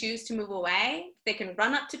they can choose to move away, if they can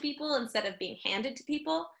run up to people instead of being handed to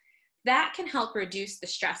people, that can help reduce the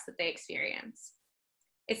stress that they experience.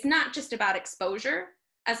 It's not just about exposure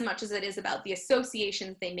as much as it is about the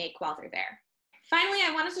associations they make while they're there. Finally,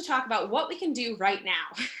 I wanted to talk about what we can do right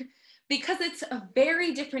now because it's a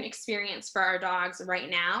very different experience for our dogs right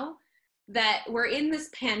now that we're in this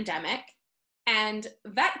pandemic and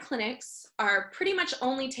vet clinics are pretty much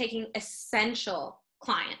only taking essential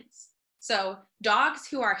clients. So dogs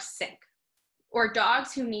who are sick or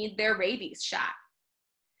dogs who need their rabies shot.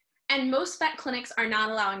 And most vet clinics are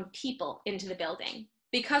not allowing people into the building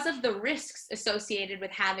because of the risks associated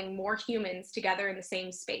with having more humans together in the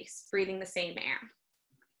same space, breathing the same air.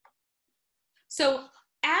 So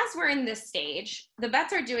as we're in this stage, the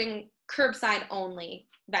vets are doing curbside only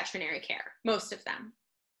veterinary care, most of them,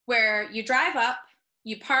 where you drive up,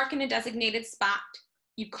 you park in a designated spot,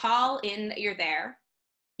 you call in that you're there,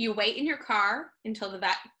 you wait in your car until the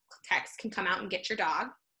vet techs can come out and get your dog.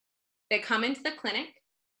 They come into the clinic,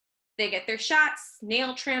 they get their shots,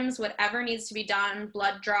 nail trims, whatever needs to be done,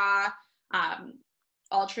 blood draw,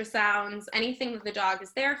 ultrasounds, anything that the dog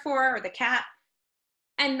is there for, or the cat,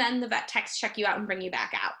 and then the vet techs check you out and bring you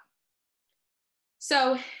back out.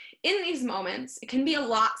 So in these moments, it can be a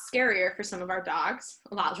lot scarier for some of our dogs,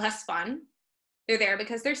 a lot less fun. They're there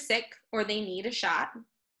because they're sick or they need a shot.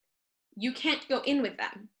 You can't go in with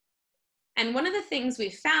them. And one of the things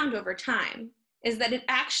we've found over time is that it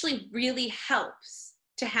actually really helps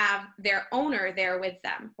to have their owner there with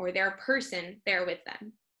them or their person there with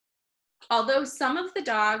them. Although some of the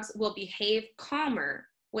dogs will behave calmer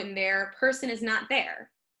when their person is not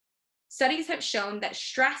there, studies have shown that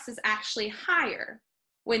stress is actually higher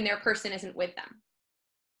when their person isn't with them.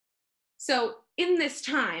 So in this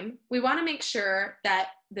time, we want to make sure that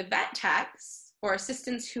the vet techs or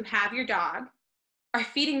assistants who have your dog are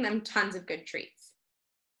feeding them tons of good treats.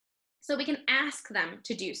 So we can ask them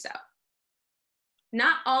to do so.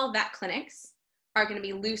 Not all vet clinics are going to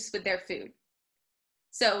be loose with their food.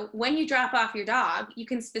 So when you drop off your dog, you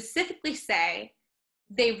can specifically say,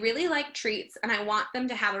 they really like treats and I want them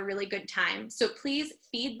to have a really good time. So please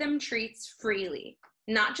feed them treats freely,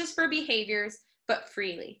 not just for behaviors, but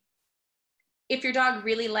freely. If your dog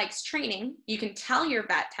really likes training, you can tell your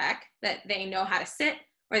vet tech that they know how to sit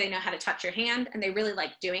or they know how to touch your hand and they really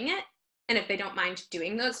like doing it. And if they don't mind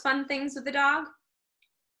doing those fun things with the dog.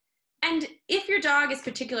 And if your dog is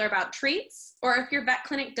particular about treats, or if your vet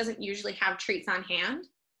clinic doesn't usually have treats on hand,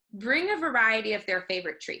 bring a variety of their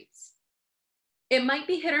favorite treats. It might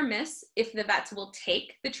be hit or miss if the vets will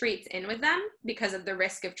take the treats in with them because of the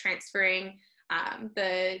risk of transferring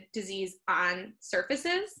the disease on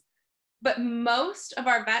surfaces. But most of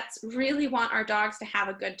our vets really want our dogs to have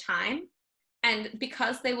a good time. And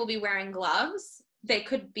because they will be wearing gloves, they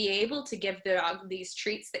could be able to give the dog these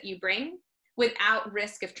treats that you bring without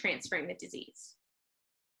risk of transferring the disease.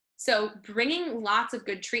 So bringing lots of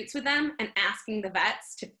good treats with them and asking the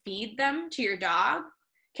vets to feed them to your dog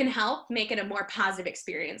can help make it a more positive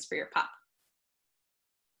experience for your pup.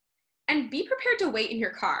 And be prepared to wait in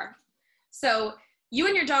your car. So you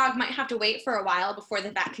and your dog might have to wait for a while before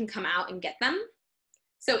the vet can come out and get them.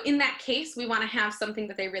 So in that case, we want to have something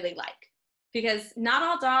that they really like, because not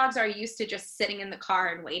all dogs are used to just sitting in the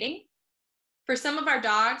car and waiting. For some of our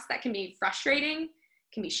dogs, that can be frustrating,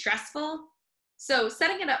 can be stressful. So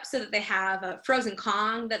setting it up so that they have a frozen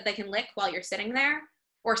Kong that they can lick while you're sitting there,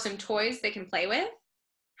 or some toys they can play with,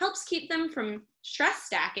 helps keep them from stress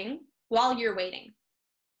stacking while you're waiting.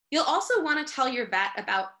 You'll also want to tell your vet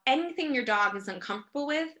about anything your dog is uncomfortable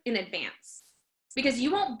with in advance, because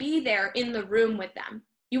you won't be there in the room with them.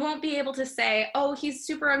 You won't be able to say, oh, he's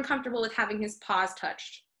super uncomfortable with having his paws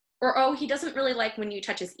touched, or oh, he doesn't really like when you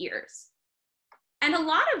touch his ears. And a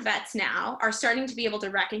lot of vets now are starting to be able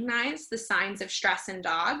to recognize the signs of stress in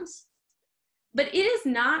dogs, but it is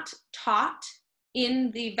not taught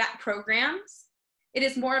in the vet programs. It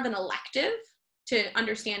is more of an elective to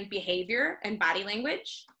understand behavior and body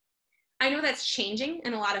language. I know that's changing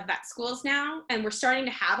in a lot of vet schools now, and we're starting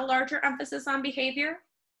to have a larger emphasis on behavior,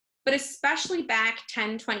 but especially back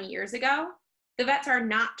 10, 20 years ago, the vets are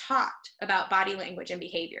not taught about body language and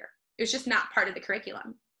behavior. It was just not part of the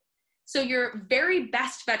curriculum. So your very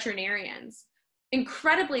best veterinarians,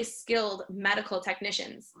 incredibly skilled medical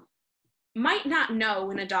technicians, might not know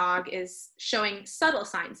when a dog is showing subtle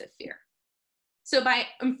signs of fear. So by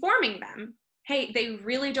informing them, hey, they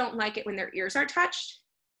really don't like it when their ears are touched,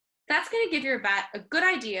 that's going to give your vet a good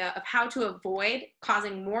idea of how to avoid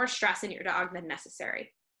causing more stress in your dog than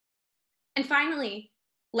necessary. And finally,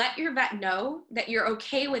 let your vet know that you're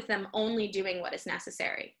okay with them only doing what is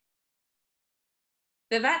necessary.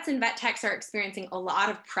 The vets and vet techs are experiencing a lot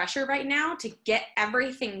of pressure right now to get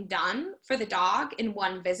everything done for the dog in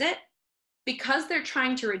one visit because they're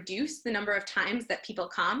trying to reduce the number of times that people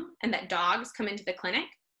come and that dogs come into the clinic.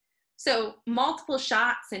 So multiple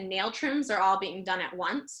shots and nail trims are all being done at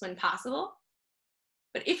once when possible.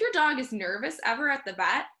 But if your dog is nervous ever at the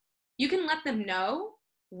vet, you can let them know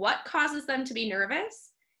what causes them to be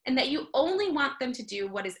nervous and that you only want them to do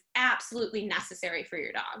what is absolutely necessary for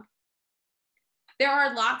your dog. There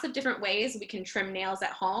are lots of different ways we can trim nails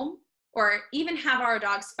at home, or even have our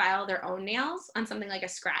dogs file their own nails on something like a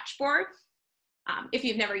scratch board. If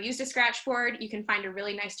you've never used a scratch board, you can find a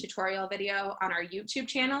really nice tutorial video on our YouTube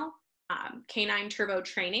channel, Canine Turbo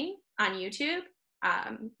Training on YouTube.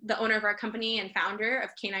 The owner of our company and founder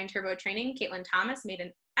of Canine Turbo Training, Caitlin Thomas, made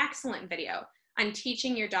an excellent video on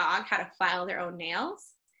teaching your dog how to file their own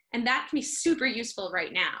nails. And that can be super useful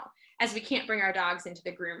right now, as we can't bring our dogs into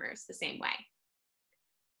the groomers the same way.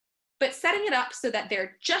 But setting it up so that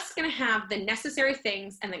they're just going to have the necessary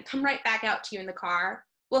things and then come right back out to you in the car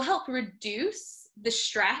will help reduce the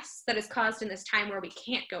stress that is caused in this time where we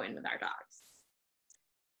can't go in with our dogs,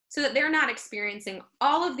 so that they're not experiencing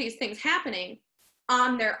all of these things happening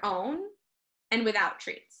on their own and without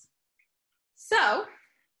treats. So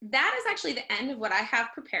that is actually the end of what I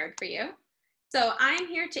have prepared for you. So I'm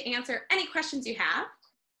here to answer any questions you have.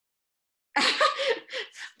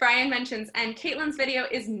 Brian mentions, and Caitlin's video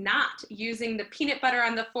is not using the peanut butter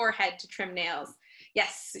on the forehead to trim nails.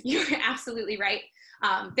 Yes, you're absolutely right.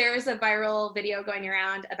 There is a viral video going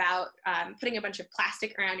around about putting a bunch of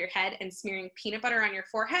plastic around your head and smearing peanut butter on your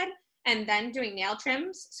forehead and then doing nail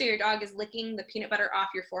trims. So your dog is licking the peanut butter off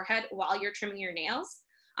your forehead while you're trimming your nails,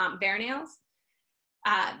 bare nails.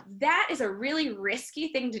 That is a really risky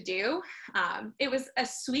thing to do. It was a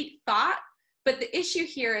sweet thought, but the issue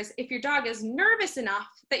here is if your dog is nervous enough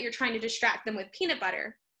that you're trying to distract them with peanut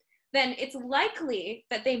butter, then it's likely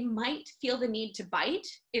that they might feel the need to bite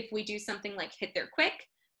if we do something like hit their quick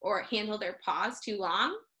or handle their paws too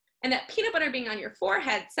long. And that peanut butter being on your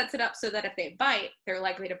forehead sets it up so that if they bite, they're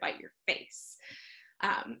likely to bite your face,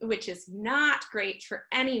 which is not great for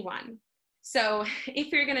anyone. So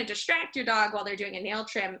if you're going to distract your dog while they're doing a nail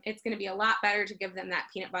trim, it's going to be a lot better to give them that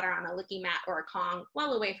peanut butter on a licky mat or a Kong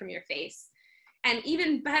well away from your face. And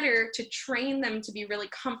even better to train them to be really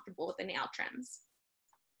comfortable with the nail trims.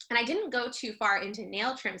 And I didn't go too far into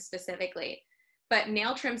nail trims specifically, but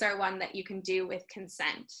nail trims are one that you can do with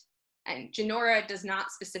consent. And Janora does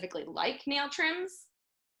not specifically like nail trims,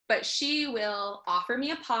 but she will offer me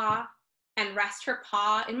a paw and rest her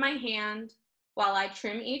paw in my hand while I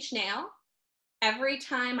trim each nail. Every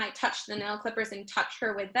time I touch the nail clippers and touch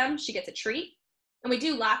her with them, she gets a treat. And we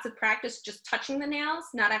do lots of practice just touching the nails,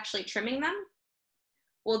 not actually trimming them.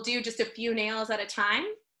 We'll do just a few nails at a time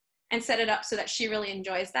and set it up so that she really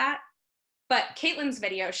enjoys that. But Caitlin's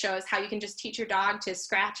video shows how you can just teach your dog to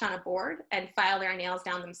scratch on a board and file their nails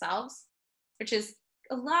down themselves, which is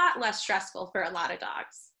a lot less stressful for a lot of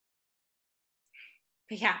dogs.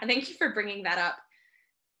 But yeah, thank you for bringing that up.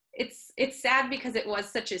 It's sad because it was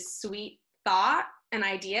such a sweet thought and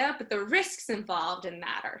idea, but the risks involved in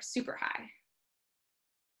that are super high.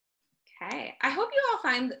 Okay, I hope you all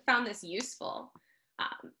found this useful.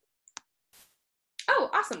 Oh,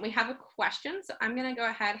 awesome. We have a question. So I'm going to go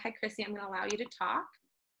ahead. Hi, Chrissy. I'm going to allow you to talk.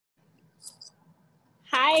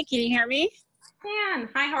 Hi, can you hear me? Dan,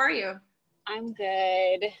 hi, how are you? I'm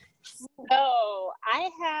good. So I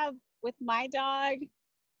have, with my dog,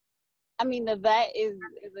 I mean, the vet is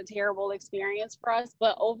a terrible experience for us,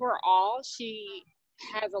 but overall, she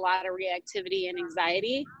has a lot of reactivity and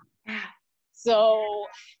anxiety. So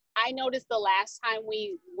I noticed the last time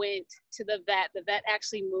we went to the vet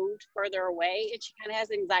actually moved further away and she kind of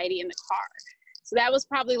has anxiety in the car. So that was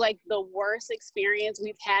probably like the worst experience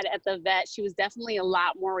we've had at the vet. She was definitely a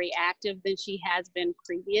lot more reactive than she has been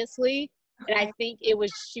previously. Okay. And I think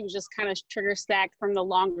she was just kind of trigger stacked from the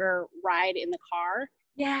longer ride in the car.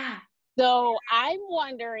 Yeah. So I'm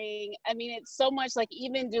wondering, I mean, it's so much like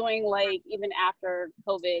even doing like, even after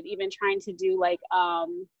COVID, even trying to do like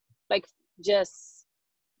just,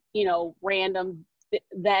 you know, random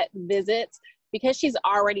vet visits, because she's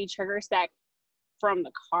already trigger stacked from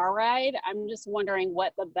the car ride. I'm just wondering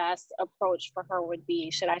what the best approach for her would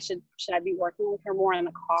be. Should I be working with her more in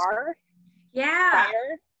the car? Yeah.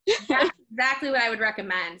 Prior? That's exactly what I would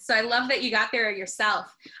recommend. So I love that you got there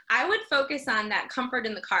yourself. I would focus on that comfort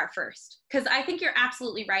in the car first, because I think you're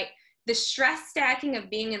absolutely right. The stress stacking of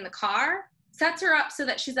being in the car sets her up so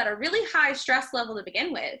that she's at a really high stress level to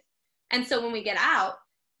begin with. And so when we get out,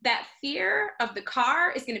 that fear of the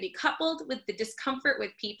car is going to be coupled with the discomfort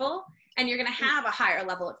with people, and you're going to have a higher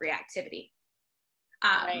level of reactivity.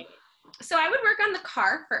 Right. So I would work on the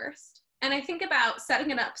car first. And I think about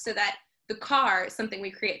setting it up so that the car is something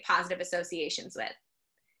we create positive associations with.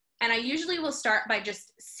 And I usually will start by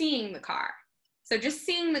just seeing the car. So just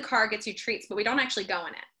seeing the car gets you treats, but we don't actually go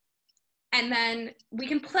in it. And then we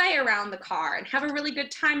can play around the car and have a really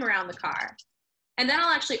good time around the car. And then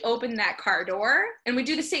I'll actually open that car door and we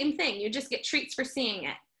do the same thing. You just get treats for seeing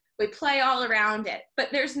it. We play all around it, but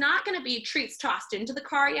there's not going to be treats tossed into the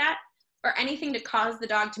car yet or anything to cause the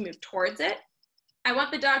dog to move towards it. I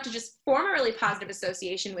want the dog to just form a really positive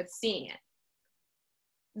association with seeing it.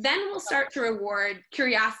 Then we'll start to reward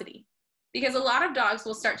curiosity, because a lot of dogs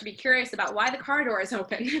will start to be curious about why the car door is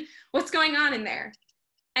open, what's going on in there.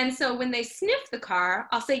 And so when they sniff the car,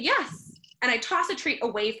 I'll say yes, and I toss a treat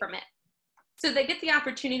away from it. So they get the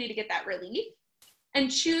opportunity to get that relief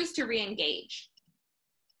and choose to re-engage.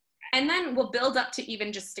 And then we'll build up to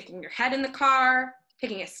even just sticking your head in the car,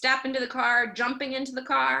 taking a step into the car, jumping into the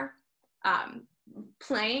car.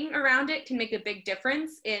 Playing around it can make a big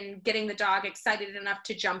difference in getting the dog excited enough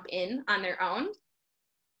to jump in on their own.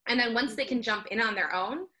 And then once they can jump in on their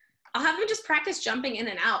own, I'll have them just practice jumping in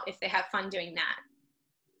and out if they have fun doing that.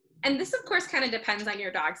 And this, of course, kind of depends on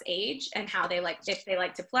your dog's age and how they like, if they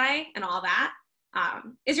like to play and all that.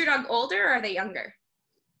 Is your dog older or are they younger?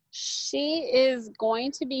 She is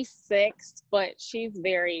going to be 6, but she's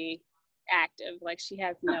very active. Like, she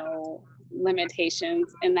has no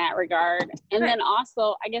limitations in that regard. And then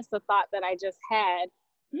also, I guess the thought that I just had,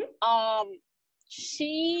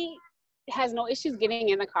 she has no issues getting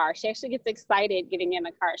in the car. She actually gets excited getting in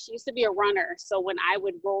the car. She used to be a runner, so when I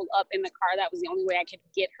would roll up in the car, that was the only way I could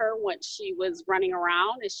get her once she was running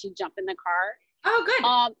around, is she'd jump in the car. Oh,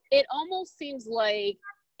 good. It almost seems like,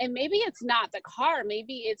 and maybe it's not the car,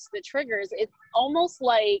 maybe it's the triggers. It's almost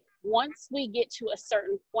like once we get to a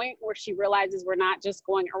certain point where she realizes we're not just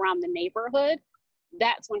going around the neighborhood,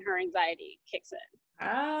 that's when her anxiety kicks in.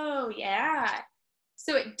 Oh, yeah.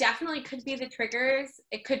 So it definitely could be the triggers.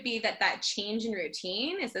 It could be that change in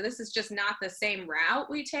routine. And so this is just not the same route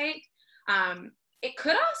we take. It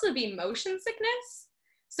could also be motion sickness.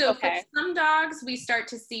 So for some dogs, we start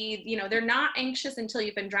to see, you know, they're not anxious until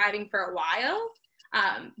you've been driving for a while.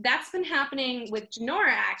 That's been happening with Janora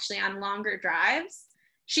actually on longer drives.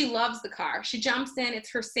 She loves the car. She jumps in.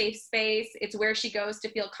 It's her safe space. It's where she goes to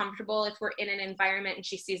feel comfortable if we're in an environment and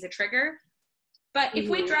she sees a trigger. But if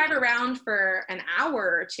we drive around for an hour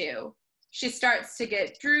or two, she starts to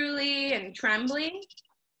get drooly and trembly.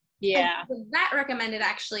 Yeah. And that recommended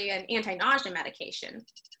actually an anti-nausea medication.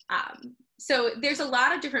 So there's a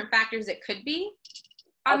lot of different factors it could be.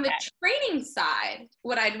 On the training side,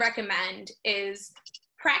 what I'd recommend is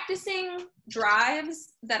practicing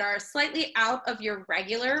drives that are slightly out of your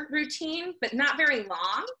regular routine, but not very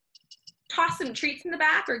long. Toss some treats in the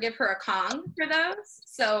back or give her a Kong for those.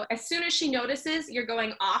 So as soon as she notices you're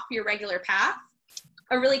going off your regular path,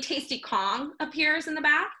 a really tasty Kong appears in the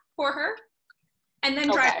back for her, and then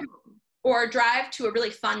drive home, or drive to a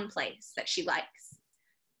really fun place that she likes.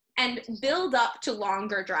 And build up to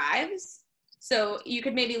longer drives. So you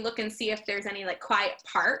could maybe look and see if there's any like quiet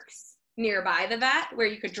parks nearby the vet where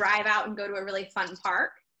you could drive out and go to a really fun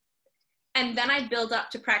park. And then I build up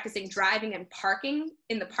to practicing driving and parking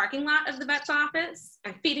in the parking lot of the vet's office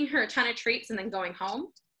and feeding her a ton of treats and then going home.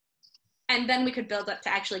 And then we could build up to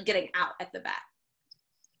actually getting out at the vet.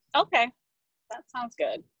 Okay, that sounds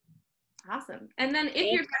good. Awesome. And then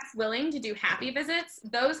if your vet's willing to do happy visits,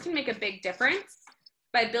 those can make a big difference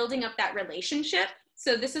by building up that relationship.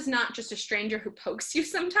 So this is not just a stranger who pokes you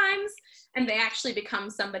sometimes, and they actually become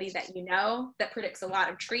somebody that you know, that predicts a lot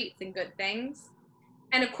of treats and good things.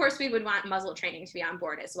 And of course, we would want muzzle training to be on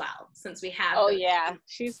board as well, since we have. Oh, yeah.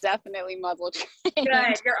 She's definitely muzzle trained.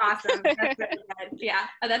 Good. You're awesome. That's really good. Yeah.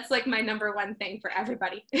 That's like my number one thing for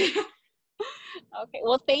everybody. Okay.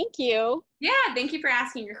 Well, thank you. Yeah. Thank you for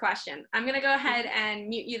asking your question. I'm going to go ahead and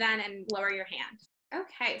mute you then and lower your hand.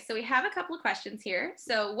 Okay. So we have a couple of questions here.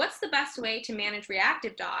 So what's the best way to manage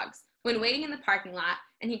reactive dogs when waiting in the parking lot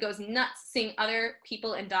and he goes nuts seeing other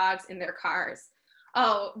people and dogs in their cars?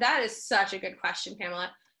 Oh, that is such a good question, Pamela.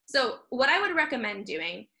 So what I would recommend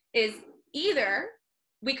doing is either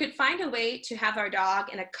we could find a way to have our dog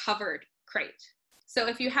in a covered crate. So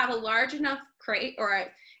if you have a large enough crate, or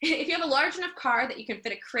if you have a large enough car that you can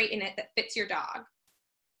fit a crate in it that fits your dog,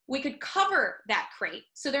 we could cover that crate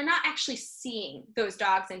so they're not actually seeing those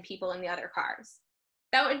dogs and people in the other cars.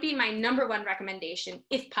 That would be my number one recommendation,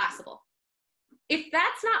 if possible. If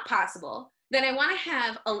that's not possible, then I want to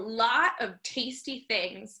have a lot of tasty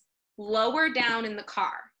things lower down in the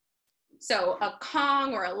car. So a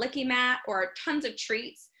Kong or a licky mat or tons of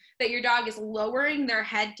treats that your dog is lowering their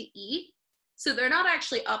head to eat, so they're not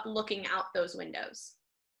actually up looking out those windows.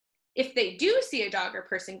 If they do see a dog or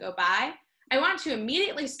person go by, I want to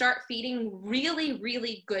immediately start feeding really,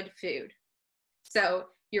 really good food. So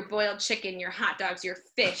your boiled chicken, your hot dogs, your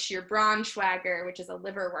fish, your Braunschweiger, which is a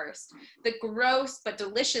liverwurst, the gross but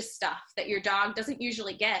delicious stuff that your dog doesn't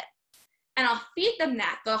usually get. And I'll feed them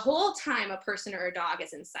that the whole time a person or a dog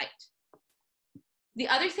is in sight. The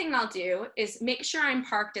other thing I'll do is make sure I'm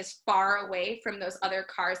parked as far away from those other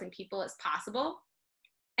cars and people as possible.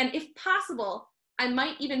 And if possible, I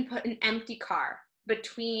might even put an empty car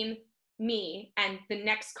between me and the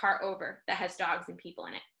next car over that has dogs and people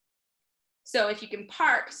in it. So if you can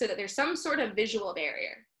park so that there's some sort of visual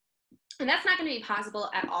barrier. And that's not going to be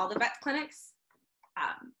possible at all the vet clinics.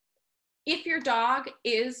 If your dog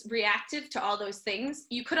is reactive to all those things,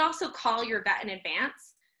 you could also call your vet in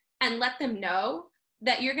advance and let them know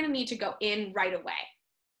that you're going to need to go in right away.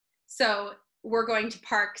 So we're going to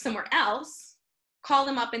park somewhere else, call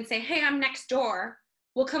them up and say, hey, I'm next door.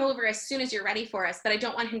 We'll come over as soon as you're ready for us, but I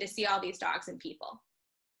don't want him to see all these dogs and people.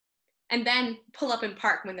 And then pull up and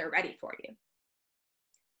park when they're ready for you.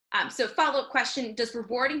 So follow-up question, does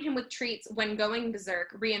rewarding him with treats when going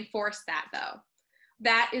berserk reinforce that though?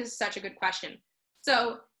 That is such a good question.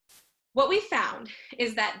 So what we found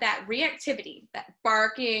is that reactivity, that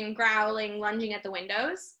barking, growling, lunging at the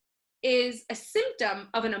windows, is a symptom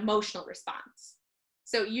of an emotional response.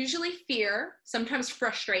 So usually fear, sometimes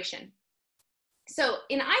frustration. So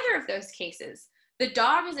in either of those cases, the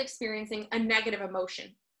dog is experiencing a negative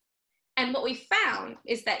emotion. And what we found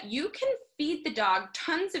is that you can feed the dog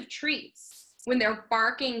tons of treats when they're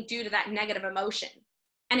barking due to that negative emotion.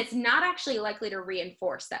 And it's not actually likely to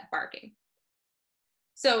reinforce that barking.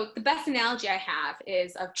 So the best analogy I have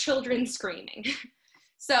is of children screaming.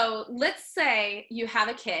 So let's say you have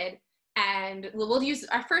a kid, and we'll use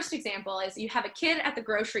our first example is you have a kid at the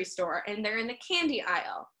grocery store and they're in the candy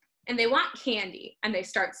aisle and they want candy and they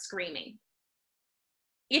start screaming.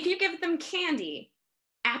 If you give them candy,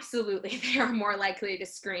 absolutely they are more likely to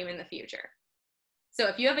scream in the future. So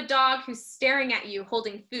if you have a dog who's staring at you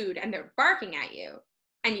holding food and they're barking at you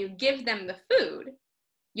and you give them the food,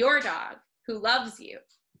 your dog who loves you,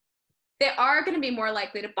 they are going to be more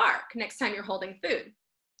likely to bark next time you're holding food.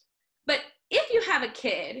 But if you have a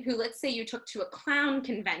kid who, let's say you took to a clown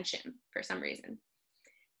convention for some reason,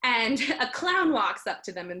 and a clown walks up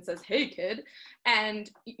to them and says, hey kid,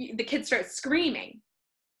 and the kid starts screaming,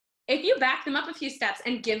 if you back them up a few steps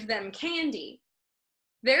and give them candy,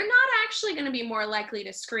 they're not actually going to be more likely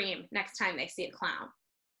to scream next time they see a clown,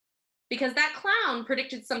 because that clown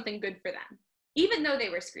predicted something good for them, even though they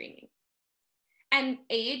were screaming. And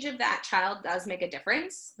age of that child does make a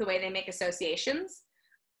difference, the way they make associations.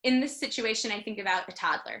 In this situation, I think about a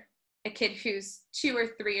toddler, a kid who's 2 or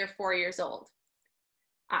 3 or 4 years old.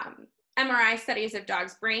 MRI studies of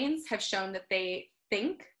dogs' brains have shown that they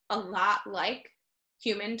think a lot like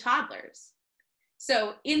human toddlers.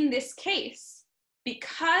 So in this case,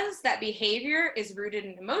 because that behavior is rooted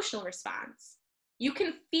in emotional response, you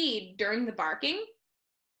can feed during the barking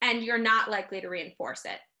and you're not likely to reinforce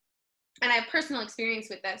it. And I have personal experience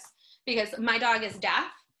with this because my dog is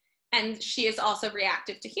deaf and she is also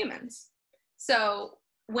reactive to humans. So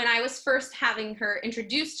when I was first having her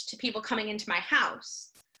introduced to people coming into my house,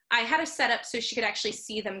 I had a setup so she could actually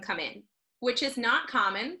see them come in, which is not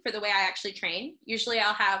common for the way I actually train. Usually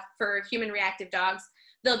I'll have, for human reactive dogs,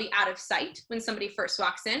 they'll be out of sight when somebody first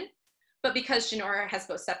walks in. But because Janora has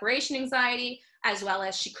both separation anxiety as well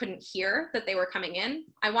as she couldn't hear that they were coming in,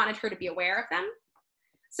 I wanted her to be aware of them.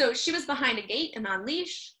 So she was behind a gate and on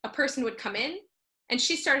leash. A person would come in and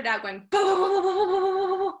she started out going,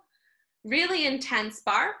 really intense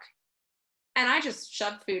bark. And I just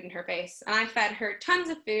shoved food in her face and I fed her tons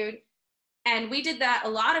of food. And we did that a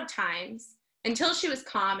lot of times until she was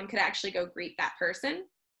calm and could actually go greet that person.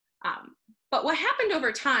 But what happened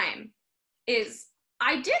over time is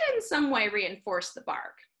I did in some way reinforce the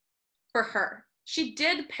bark for her. She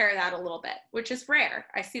did pair that a little bit, which is rare.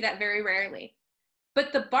 I see that very rarely.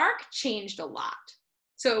 But the bark changed a lot.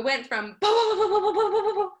 So it went from,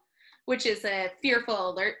 which is a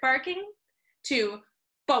fearful alert barking, to,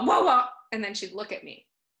 and then she'd look at me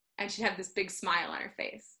and she'd have this big smile on her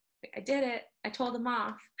face. I did it. I told them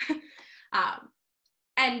off.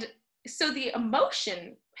 And so the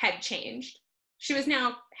emotion had changed. She was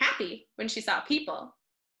now happy when she saw people.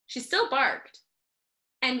 She still barked.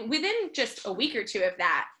 And within just a week or two of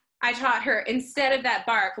that, I taught her, instead of that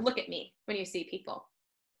bark, look at me when you see people.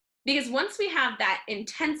 Because once we have that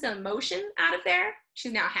intense emotion out of there,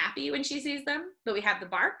 she's now happy when she sees them, but we have the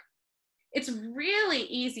bark. It's really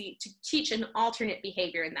easy to teach an alternate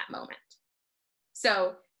behavior in that moment.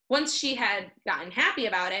 So once she had gotten happy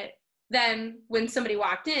about it, then when somebody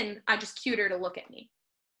walked in, I just cued her to look at me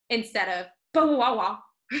instead of bow wow wow,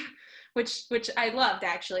 which I loved,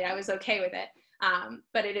 actually. I was okay with it.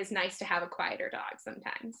 But it is nice to have a quieter dog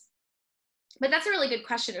sometimes. But that's a really good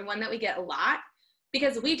question, and one that we get a lot,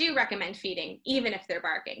 because we do recommend feeding even if they're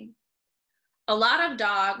barking. A lot of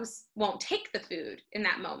dogs won't take the food in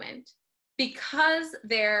that moment because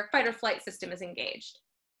their fight or flight system is engaged.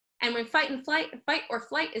 And when fight or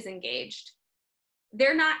flight is engaged,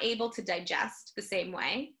 they're not able to digest the same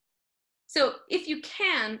way. So if you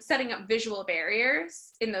can, setting up visual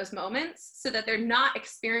barriers in those moments so that they're not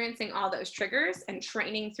experiencing all those triggers and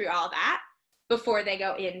training through all that before they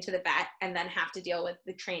go into the vet and then have to deal with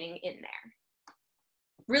the training in there.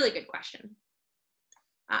 Really good question.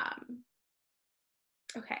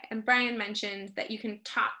 Okay, and Brian mentioned that you can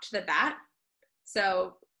talk to the vet.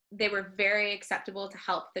 So they were very acceptable to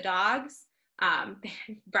help the dogs.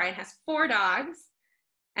 Brian has 4 dogs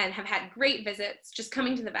and have had great visits, just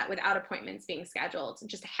coming to the vet without appointments being scheduled, and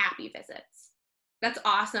just happy visits. That's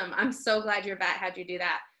awesome. I'm so glad your vet had you do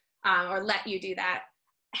that, or let you do that.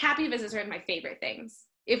 Happy visits are my favorite things.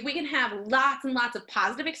 If we can have lots and lots of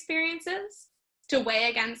positive experiences to weigh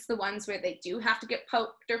against the ones where they do have to get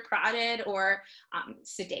poked or prodded or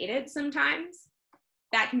sedated sometimes,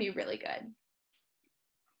 that can be really good.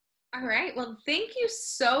 All right, well, thank you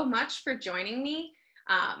so much for joining me.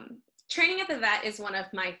 Training at the vet is one of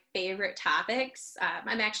my favorite topics.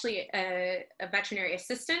 I'm actually a veterinary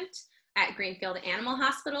assistant at Greenfield Animal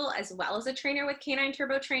Hospital, as well as a trainer with Canine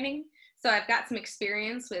Turbo Training. So I've got some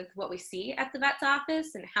experience with what we see at the vet's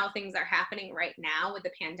office and how things are happening right now with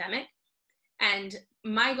the pandemic. And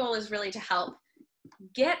my goal is really to help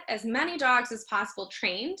get as many dogs as possible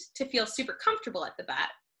trained to feel super comfortable at the vet,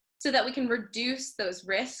 so that we can reduce those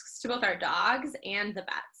risks to both our dogs and the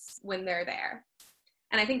vets when they're there.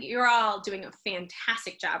 And I think you're all doing a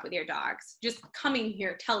fantastic job with your dogs. Just coming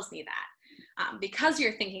here tells me that, because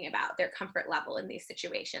you're thinking about their comfort level in these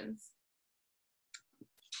situations.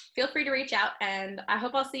 Feel free to reach out, and I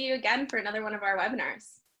hope I'll see you again for another one of our webinars.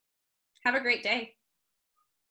 Have a great day.